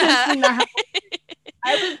 Like polo shirts do not have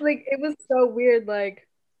I was like, it was so weird, like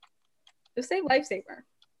just say lifesaver.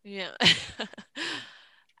 Yeah.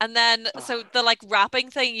 And then so the like rapping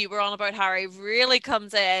thing you were on about, Harry, really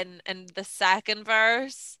comes in the second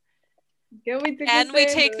verse. Can we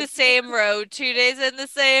take the same road, 2 days in the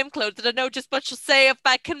same clothes? I don't know just what you'll say if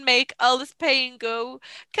I can make all this pain go.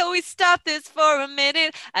 Can we stop this for a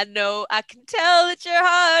minute? I know I can tell that your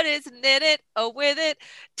heart isn't in it or with it.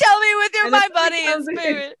 Tell me with your mind, body, and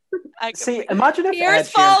spirit. See, imagine if tears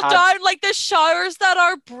fall down like the showers that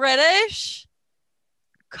are British.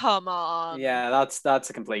 come on. Yeah, that's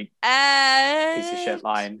a complete piece of shit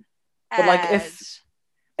line. But like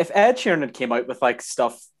if Ed Sheeran had came out with like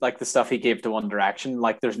stuff like the stuff he gave to One Direction,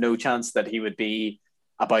 like there's no chance that he would be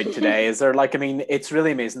about today. Is there? Like, I mean, it's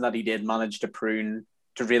really amazing that he did manage to prune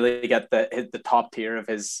to really get the top tier of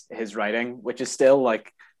his writing, which is still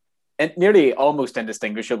like nearly almost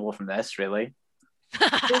indistinguishable from this, really.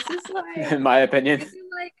 This is like, in my opinion, this is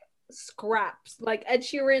like scraps, like Ed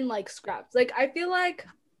Sheeran, like scraps. Like I feel like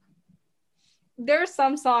there are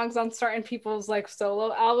some songs on certain people's like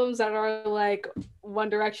solo albums that are like One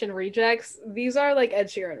Direction rejects. These are like Ed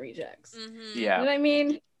Sheeran rejects. Mm-hmm. Yeah, you know what I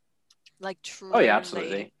mean? Like truly. Oh yeah,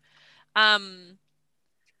 absolutely.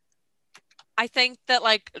 I think that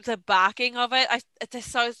like the backing of it,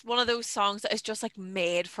 this is one of those songs that is just like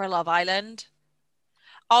made for Love Island.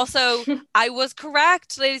 Also, I was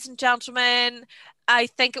correct, ladies and gentlemen. I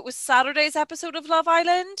think it was Saturday's episode of Love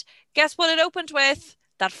Island. Guess what it opened with?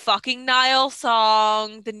 That fucking Niall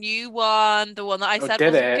song, the new one, the one that I said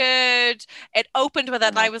wasn't good. It opened with it,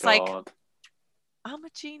 and I was like, I'm a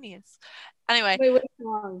genius. Anyway, wait, what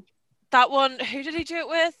song? That one, who did he do it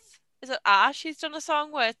with? Is it Ash he's done a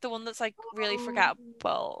song with? The one that's like really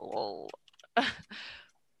forgettable.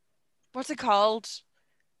 What's it called?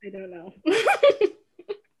 I don't know.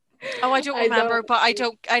 Oh, I don't remember, but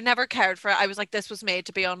I never cared for it. I was like, this was made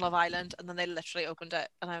to be on Love Island, and then they literally opened it,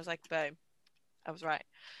 and I was like, boom, I was right.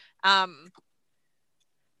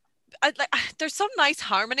 There's some nice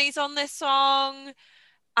harmonies on this song.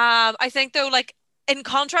 I think though, like in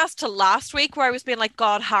contrast to last week where I was being like,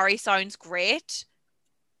 God, Harry sounds great.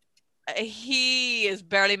 He is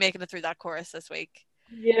barely making it through that chorus this week.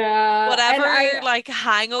 Yeah. Whatever like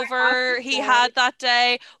hangover he had that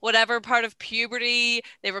day, whatever part of puberty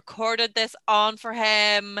they recorded this on for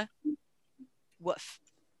him. Woof.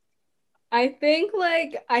 I think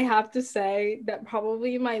like I have to say that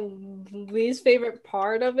probably my least favorite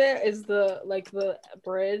part of it is the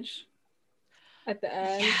bridge at the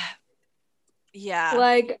end. Yeah.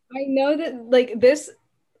 Like I know that like this,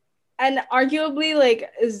 and arguably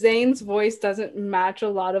like Zayn's voice doesn't match a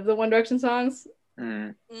lot of the One Direction songs.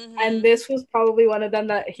 Mm-hmm. And this was probably one of them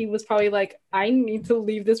that he was probably like, I need to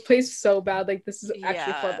leave this place so bad. Like this is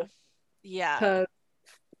actually for the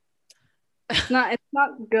it's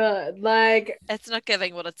not good. Like it's not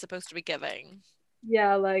giving what it's supposed to be giving.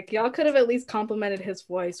 Yeah, like y'all could have at least complimented his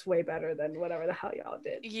voice way better than whatever the hell y'all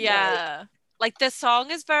did. Yeah. Like this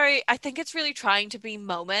song is I think it's really trying to be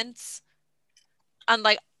moments. And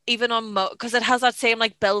like even on because it has that same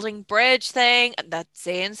like building bridge thing, and that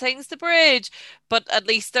Zayn sings the bridge, but at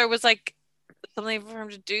least there was like something for him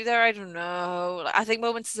to do there. I don't know. I think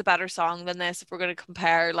Moments is a better song than this if we're going to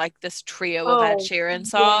compare like this trio of Ed Sheeran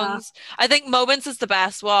songs. Yeah. I think Moments is the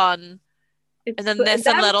best one. And then this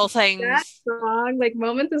and Little Things. That song, like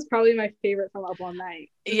Moments, is probably my favorite from Up All Night.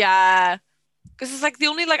 Yeah. Because it's like the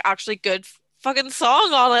only like actually good fucking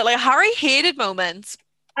song on it. Like Harry hated Moments.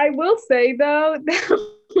 I will say though,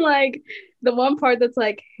 like the one part that's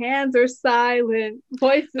like hands are silent,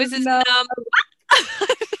 voice is numb.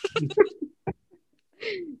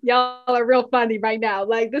 Y'all are real funny right now.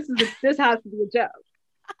 Like this has to be a joke.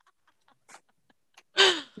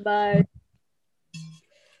 But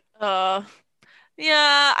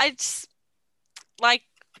yeah, I just like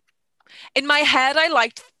in my head I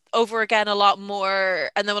liked Over Again a lot more,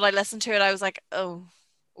 and then when I listened to it I was like, oh,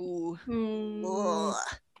 ooh.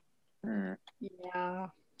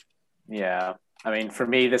 Yeah. I mean, for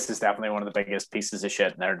me, this is definitely one of the biggest pieces of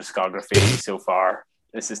shit in their discography so far.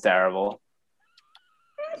 This is terrible.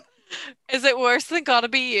 Is it worse than Gotta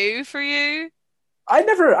Be You for you? I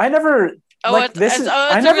never like this is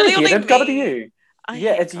I never really hated Gotta Be You.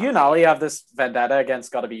 It's you and Ali have this vendetta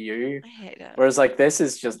against Gotta Be You. I hate it. Whereas like this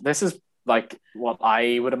is like what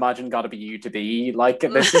I would imagine Gotta Be You to be. Like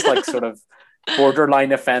this is like sort of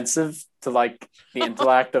borderline offensive to like the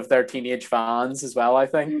intellect of their teenage fans as well, I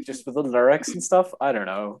think, just with the lyrics and stuff. I don't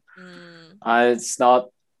know. It's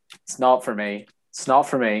not for me. It's not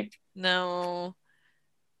for me. No.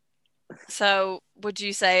 So would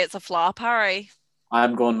you say it's a flop, Harry?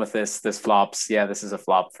 I'm going with this flops. Yeah, this is a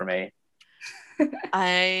flop for me.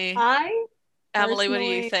 Emily, what do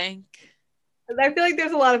you think? I feel like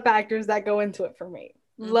there's a lot of factors that go into it for me.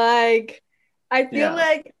 Like I feel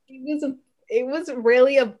like it was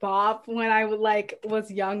really a bop when I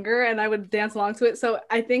was younger and I would dance along to it. So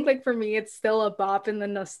I think like for me it's still a bop in the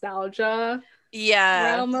nostalgia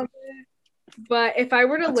realm of it. But if I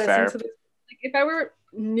were to listen to this, like if I were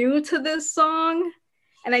new to this song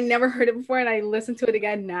and I never heard it before and I listened to it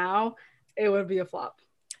again now, it would be a flop.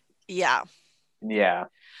 Yeah. Yeah.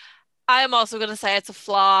 I am also going to say it's a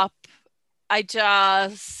flop. I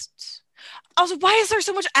just... Also, why is there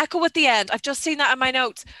so much echo at the end? I've just seen that in my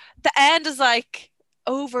notes. The end is like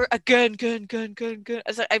over again.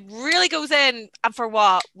 It's like, it really goes in, and for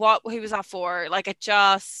what? Who was that for? Like, it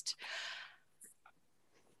just...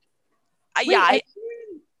 Wait,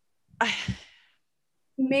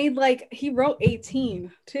 made like, he wrote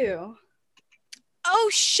 18 too. Oh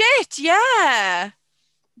shit, yeah.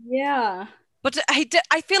 Yeah. But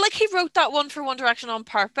I feel like he wrote that one for One Direction on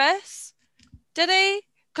purpose. Did he?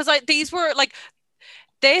 Because these were like,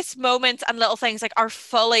 this moment and little things like are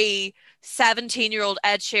fully 17-year-old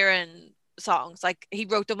Ed Sheeran songs. Like, he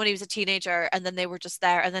wrote them when he was a teenager, and then they were just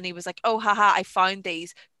there, and then he was like, oh haha, I found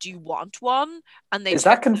these, do you want one? And they Is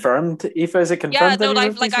that confirmed, Aoife? Is it confirmed that he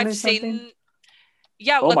wrote these when he was 17?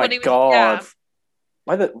 Yeah, oh like my when he was, god. yeah.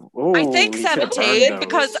 I think 17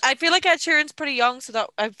 because I feel like Ed Sheeran's pretty young, so that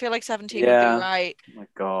I feel like 17 would be right. Oh my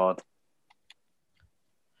god.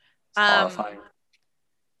 It's horrifying.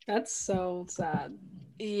 That's so sad.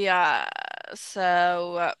 Yeah,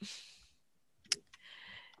 so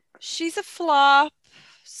she's a flop.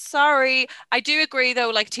 Sorry. I do agree though,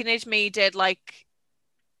 like Teenage Me did like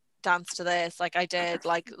dance to this. Like, I did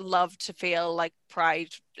like love to feel like pride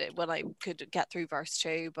when I could get through verse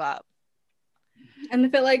 2, but... And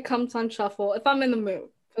if it like comes on shuffle, if I'm in the mood,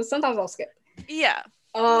 because sometimes I'll skip. Yeah.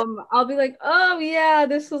 I'll be like, oh yeah,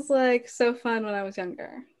 this was like so fun when I was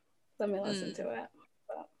younger. Let me listen to it.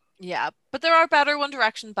 But... Yeah, but there are better One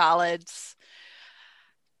Direction ballads.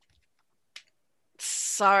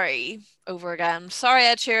 Sorry, over again. Sorry,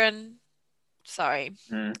 Ed Sheeran. Sorry.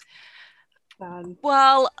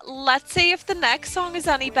 Well, let's see if the next song is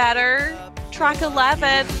any better. Track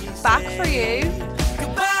 11, Back For You.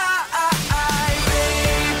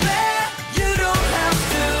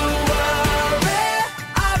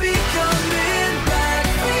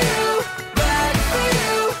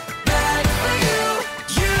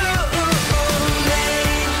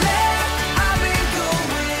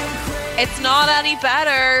 It's not any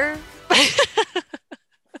better.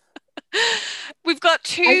 We've got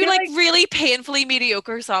two like really painfully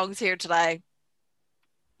mediocre songs here today.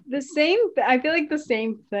 I feel like the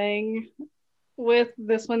same thing with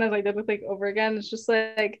this one as I did with like Over Again. It's just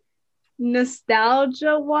like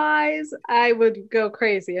nostalgia wise, I would go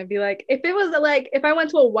crazy and be like, if it was like, if I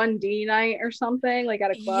went to a 1D night or something, like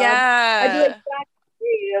at a club, I'd be like, back to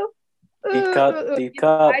you. Deep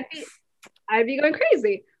cut. I'd be going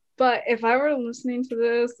crazy. But if I were listening to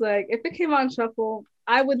this, like if it came on shuffle,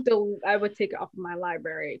 I would take it off of my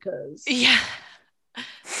library because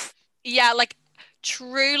yeah, like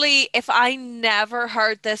truly, if I never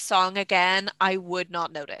heard this song again, I would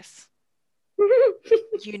not notice.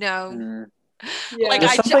 You know, like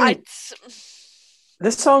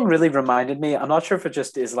this song really reminded me. I'm not sure if it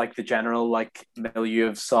just is like the general like milieu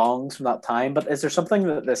of songs from that time, but is there something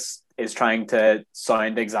that this is trying to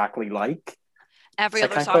sound exactly like? Every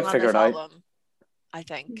other song on this album, I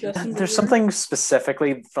think. There's something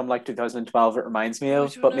specifically from like 2012 it reminds me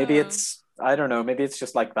of, but maybe it's, I don't know, maybe it's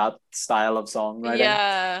just like that style of songwriting.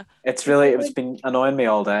 Yeah. It's been annoying me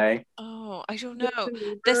all day. Oh, I don't know.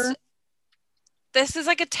 This is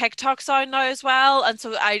like a TikTok sound now as well, and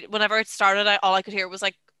so whenever it started, all I could hear was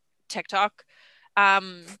like TikTok.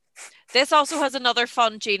 This also has another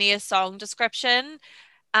fun Genius song description.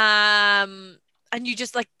 And you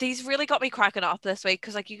just like, these really got me cracking up this week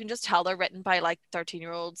because like you can just tell they're written by like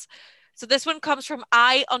 13-year-olds. So this one comes from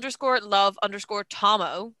I_love_Tomo,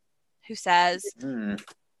 who says,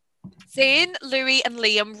 Zayn, Louis, and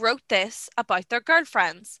Liam wrote this about their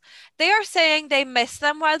girlfriends. They are saying they miss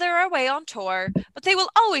them while they're away on tour, but they will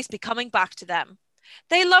always be coming back to them.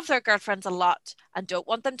 They love their girlfriends a lot and don't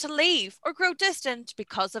want them to leave or grow distant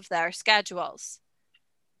because of their schedules.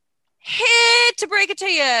 Hate to break it to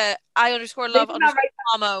you,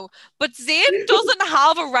 I_love_Tomo, but Zayn doesn't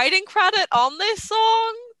have a writing credit on this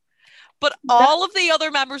song, but all of the other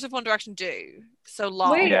members of One Direction do. So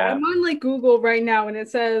long. Wait, I'm on like Google right now and it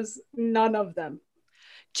says none of them.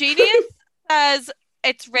 Genius says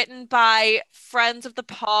it's written by friends of the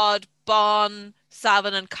pod, Bon,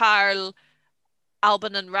 Savin and Carl,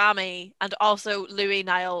 Albin and Rami, and also Louis,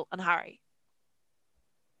 Niall and Harry.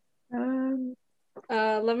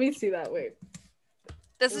 Let me see that. Wait.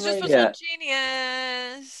 This is just what's on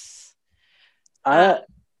Genius.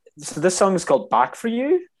 So this song is called Back For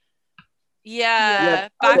You? Yeah.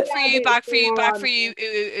 Back for you, back for you, back for you. Ooh,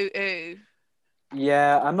 ooh, ooh, ooh.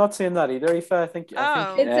 Yeah, I'm not seeing that either, Aoife. I think no,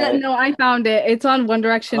 I found it. It's on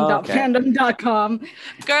onedirection.fandom.com.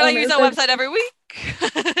 Girl, I use that website every week.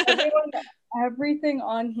 Everything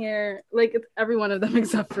on here, like it's every one of them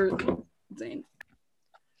except for Zayn.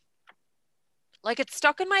 Like it's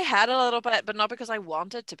stuck in my head a little bit, but not because I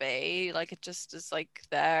want it to be. Like it just is like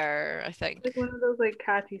there, I think. It's like one of those like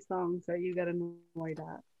catchy songs that you get annoyed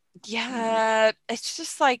at. Yeah, it's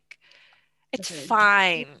just like it's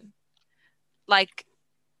fine. Like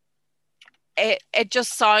it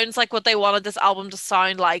just sounds like what they wanted this album to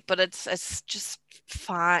sound like, but it's just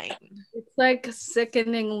fine. It's like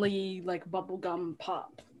sickeningly like bubblegum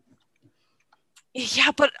pop.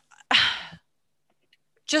 Yeah, but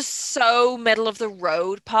just so middle of the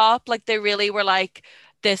road pop. Like they really were like,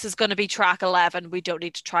 this is going to be track 11. We don't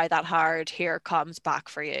need to try that hard. Here comes Back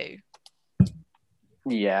for You.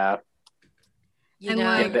 Yeah. You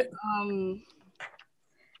know?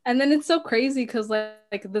 And then it's so crazy because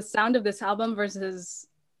like the sound of this album versus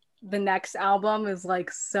the next album is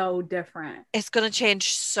like so different. It's going to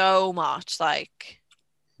change so much. Like,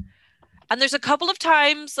 and there's a couple of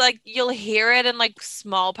times like you'll hear it in like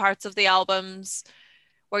small parts of the albums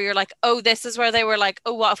where you're like, oh, this is where they were like,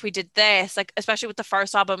 oh, what if we did this? Like, especially with the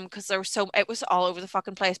first album, because there was it was all over the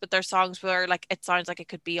fucking place, but there's songs where like it sounds like it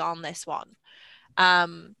could be on this one.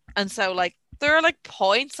 And so like there are like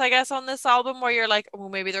points, I guess, on this album where you're like, well,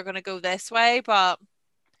 maybe they're gonna go this way, but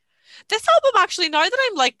this album actually, now that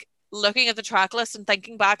I'm like looking at the track list and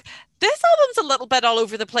thinking back, this album's a little bit all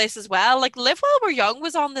over the place as well. Like Live While We're Young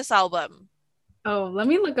was on this album. Oh, let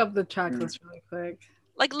me look up the track list really quick.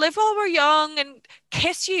 Like Live While We're Young and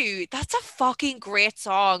Kiss You, that's a fucking great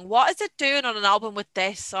song. What is it doing on an album with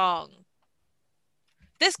this song?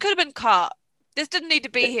 This could have been cut. This didn't need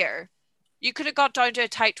to be here. You could have got down to a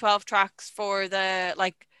tight 12 tracks for the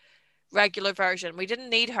like regular version. We didn't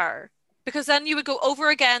need her. Because then you would go over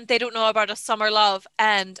again, They Don't Know About Us, Summer Love,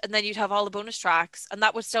 and then you'd have all the bonus tracks, and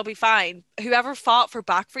that would still be fine. Whoever fought for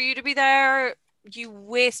Back for You to be there, you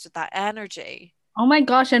wasted that energy. Oh my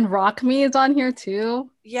gosh, and Rock Me is on here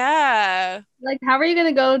too. Yeah. Like, how are you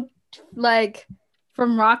gonna go like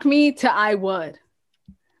from Rock Me to I Would?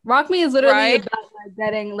 Rock Me is literally about like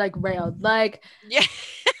getting like railed. Like, yeah.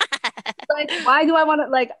 like, why do I want to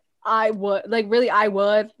like I would like really I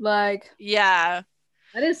would like yeah.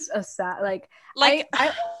 That is a sad like I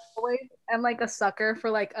always am like a sucker for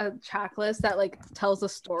like a track list that like tells a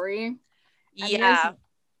story. Yeah.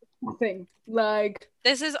 Nothing like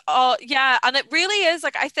this is all and it really is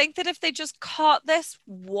like I think that if they just caught this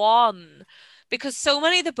one, because so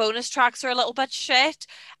many of the bonus tracks are a little bit shit,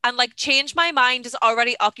 and like Change My Mind is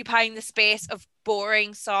already occupying the space of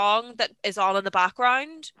boring song that is on in the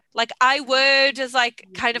background. Like I Would is like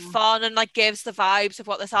kind of fun and like gives the vibes of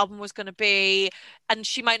what this album was going to be, and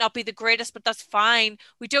she might not be the greatest, but that's fine.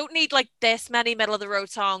 We don't need like this many middle of the road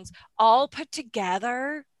songs all put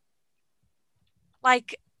together.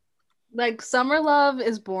 Like Summer Love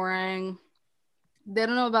is boring. They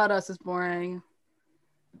Don't Know About Us is boring.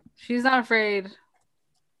 She's Not Afraid.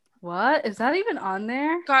 What? Is that even on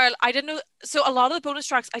there? Girl, I didn't know. So a lot of the bonus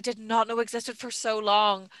tracks I did not know existed for so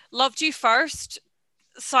long. Loved You First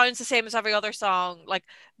sounds the same as every other song. Like,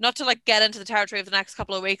 not to like get into the territory of the next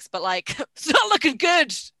couple of weeks, but like it's not looking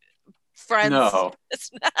good, friends. No.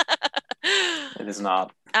 It's not. It is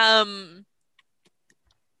not. How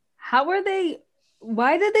were they?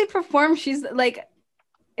 Why did they perform She's like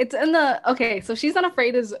it's in the okay, so She's Not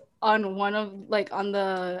Afraid is on one of like on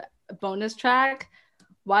the bonus track.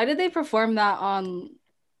 Why did they perform that on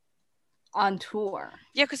tour?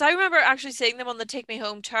 Yeah, because I remember actually seeing them on the Take Me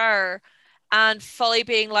Home tour and fully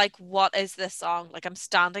being like, what is this song? Like I'm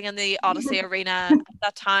standing in the Odyssey Arena at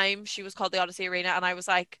that time. She was called the Odyssey Arena, and I was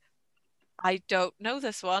like, I don't know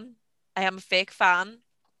this one. I am a fake fan.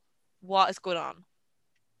 What is going on?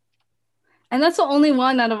 And that's the only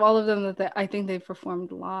one out of all of them that I think they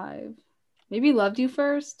performed live. Maybe Loved You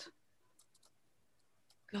First.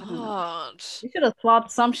 God. You should have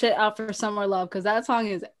swapped some shit out for Summer Love because that song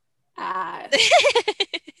is ass.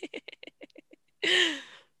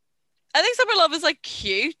 I think Summer Love is like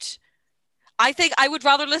cute. I think I would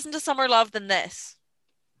rather listen to Summer Love than this.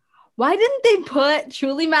 Why didn't they put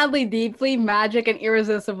Truly, Madly, Deeply, Magic, and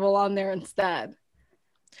Irresistible on there instead?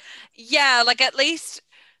 Yeah, like at least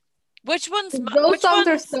which ones? Those songs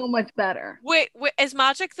are so much better. Wait, is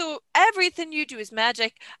Magic though? Everything You Do Is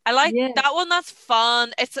Magic. I like that one. That's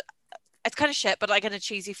fun. It's kind of shit, but like in a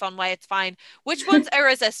cheesy, fun way. It's fine. Which one's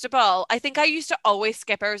Irresistible? I think I used to always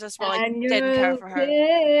skip Irresistible. I didn't care for her.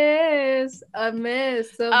 Kiss, a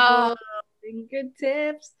miss of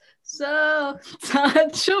fingertips, so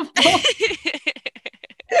touchable.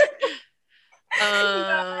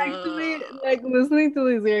 Actually, like listening to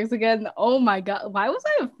these lyrics again, oh my god, why was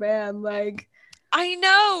I a fan? Like, I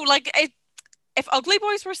know, like if Ugly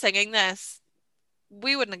Boys were singing this,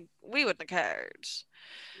 we wouldn't have cared.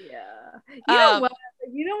 Yeah, you know what?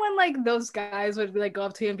 You know when like those guys would be like go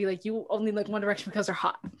up to you and be like, you only like One Direction because they're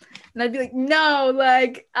hot, and I'd be like, no,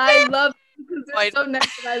 like I love them because they're so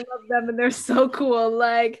nice and I love them and they're so cool.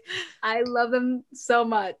 Like I love them so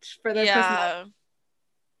much for their personality.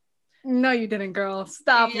 No, you didn't, girl.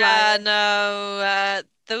 Stop lying. No.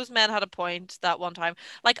 Those men had a point that one time.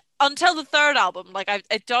 Like until the third album, like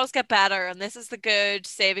it does get better, and this is the good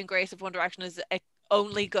saving grace of One Direction is it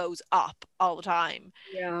only goes up all the time.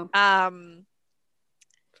 Yeah.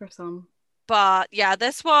 For some. But yeah,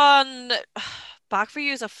 this one, Back for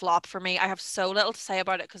You is a flop for me. I have so little to say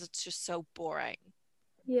about it because it's just so boring.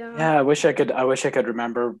 Yeah. I wish I could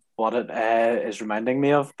remember what it is reminding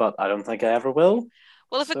me of, but I don't think I ever will.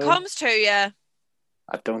 Well, if it comes to you,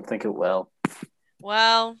 I don't think it will.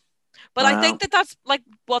 Well, but I think that's like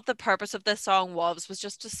what the purpose of this song was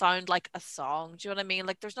just to sound like a song. Do you know what I mean?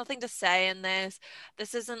 Like there's nothing to say in this.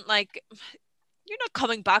 This isn't like you're not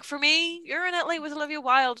coming back for me. You're in Italy with Olivia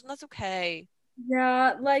Wilde, and that's okay.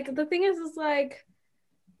 Yeah, like the thing is like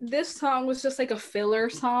this song was just like a filler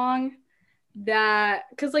song that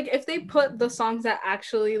because like if they put the songs that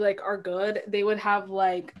actually like are good, they would have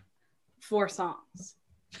like 4 songs.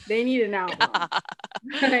 They need an album.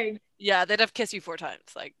 Like, yeah, they'd have Kiss You 4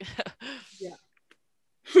 times. Like, yeah.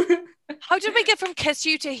 How did we get from Kiss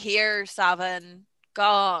You to here, Savin?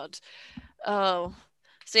 God. Oh.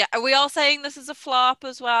 So yeah, are we all saying this is a flop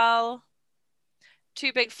as well?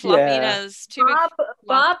 2 big floppiness. Yeah.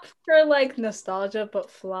 Flop for like nostalgia, but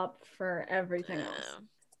flop for everything else.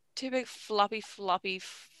 2 big floppy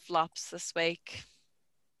flops this week.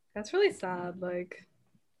 That's really sad. Like,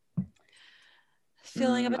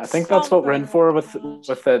 feeling a bit. I think that's what we're in for with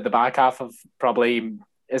the back half of probably.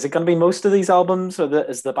 Is it going to be most of these albums, or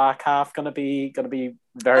is the back half going to be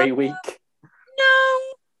very weak? No,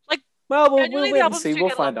 like well, we'll wait and see. We'll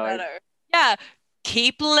find out. Better. Yeah,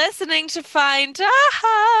 keep listening to find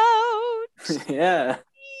out. Yeah.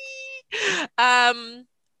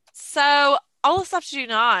 So all that's left to do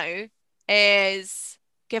now is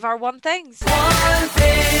give our one things. One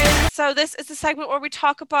thing. So this is the segment where we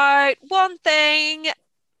talk about one thing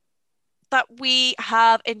that we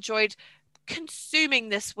have enjoyed consuming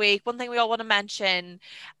this week, one thing we all want to mention.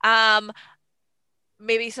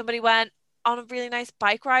 Maybe somebody went on a really nice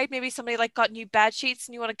bike ride, maybe somebody like got new bed sheets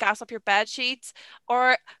and you want to gas up your bed sheets,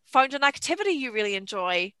 or found an activity you really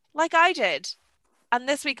enjoy like I did. And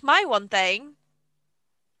this week my one thing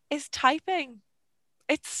is typing.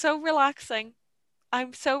 It's so relaxing.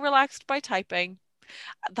 I'm so relaxed by typing.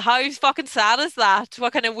 How fucking sad is that?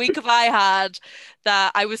 What kind of week have I had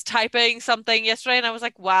that I was typing something yesterday and I was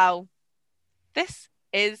like, wow, this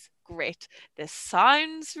is great. This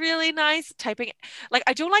sounds really nice. Typing, like,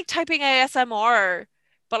 I don't like typing ASMR,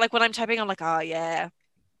 but like when I'm typing, I'm like, oh yeah.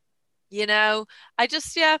 You know,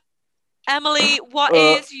 yeah. Emily, what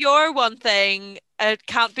is your one thing? It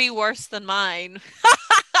can't be worse than mine.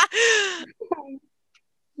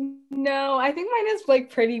 No, I think mine is like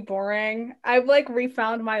pretty boring. I've like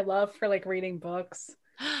refound my love for like reading books.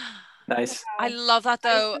 Nice. I love that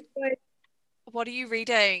though. What are you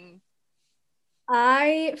reading?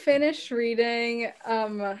 I finished reading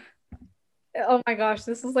oh my gosh,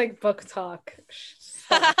 this is like book talk.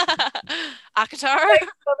 Akatar?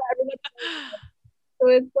 So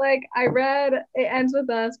it's like I read It Ends With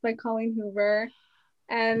Us by Colleen Hoover.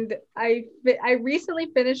 And I recently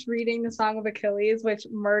finished reading The Song of Achilles, which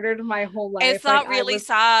murdered my whole life. It's not really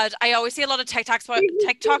sad. I always see a lot of TikToks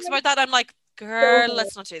about that. I'm like, girl,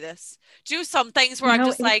 let's not do this. Do some things where I'm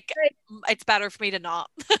just like, it's better for me to not.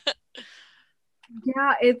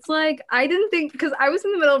 Yeah, it's like, I didn't think, because I was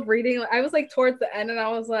in the middle of reading, I was like towards the end and I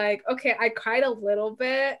was like, okay, I cried a little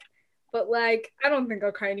bit, but like, I don't think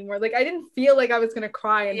I'll cry anymore. Like, I didn't feel like I was going to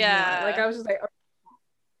cry anymore. Yeah. Like, I was just like, okay.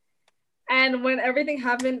 And when everything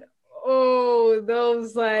happened,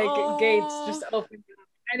 those like gates just opened up.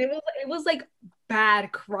 And it was like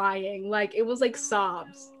bad crying. Like, it was like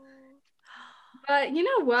sobs. But you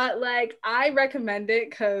know what? Like, I recommend it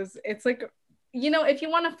because it's like, you know, if you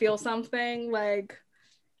want to feel something, like,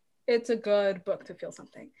 it's a good book to feel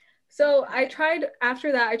something. So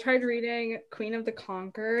after that, I tried reading Queen of the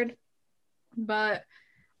Conquered, but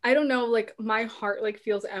I don't know, like, my heart, like,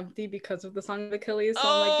 feels empty because of The Song of Achilles, so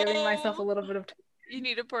I'm, like, giving myself a little bit of time. You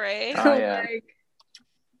need a break. To, like,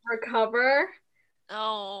 recover.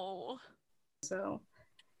 Oh. So,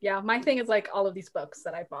 yeah, my thing is, like, all of these books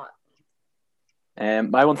that I bought.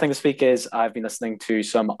 My one thing this week is I've been listening to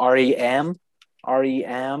some REM,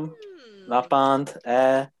 that band.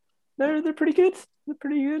 They're pretty good. They're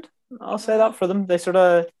pretty good. I'll say that for them. They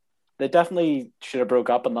they definitely should have broke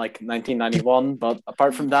up in like 1991. But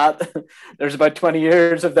apart from that, there's about 20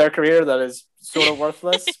 years of their career that is sort of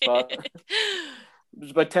worthless. But there's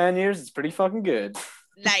about 10 years. It's pretty fucking good.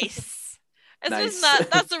 Nice.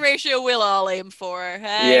 That's the ratio we'll all aim for.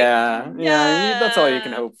 Hey? Yeah. That's all you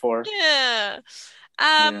can hope for. Yeah.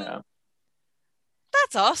 That's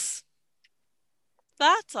us.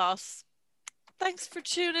 Thanks for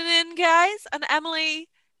tuning in, guys. And Emily,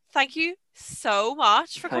 thank you so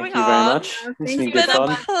much for coming on. Thank you very much. It's been good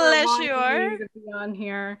fun. A pleasure to be on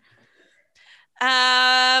here.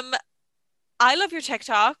 I love your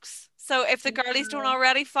TikToks. So if the girlies don't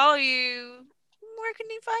already follow you, where can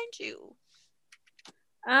they find you?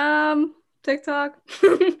 TikTok.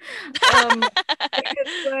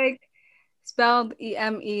 It's like spelled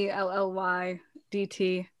EMELLYDT,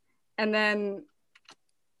 and then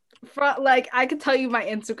I could tell you my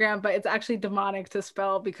Instagram, but it's actually demonic to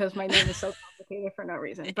spell because my name is so complicated for no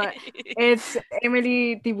reason. But it's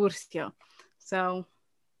Emily Tiburcio. So,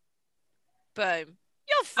 boom.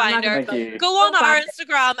 You'll find her. You. Go on our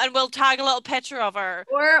Instagram and we'll tag a little picture of her.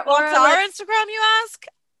 What's our Instagram, you ask?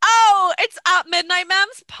 Oh, it's at Midnight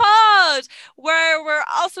Mems Pod, where we're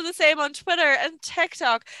also the same on Twitter and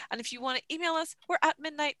TikTok. And if you want to email us, we're at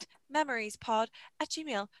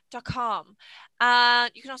midnightmemoriespod@gmail.com.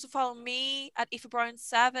 And you can also follow me at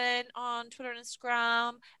EvaBrown7 on Twitter and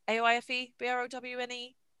Instagram,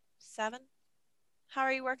 AOIFEBROWNE7.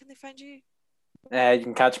 Harry, where can they find you? You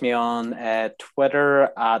can catch me on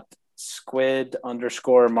Twitter at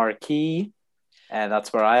squid_marquee.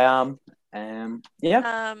 That's where I am.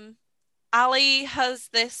 Ali has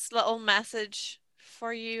this little message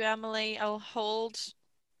for you, Emily. I'll hold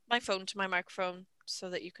my phone to my microphone so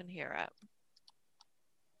that you can hear it.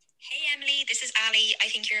 Hey Emily, this is Ali. I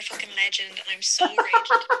think you're a fucking legend and I'm so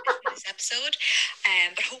grateful for this episode.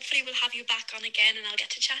 But hopefully we'll have you back on again and I'll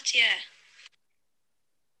get to chat to you.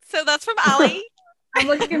 So that's from Ali. I'm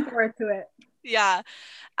looking forward to it. Yeah.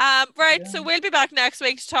 So we'll be back next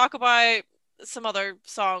week to talk about some other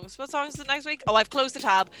songs. What songs is it next week? Oh, I've closed the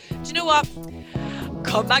tab. Do you know what?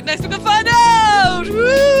 Come back next week and find out!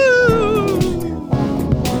 Woo!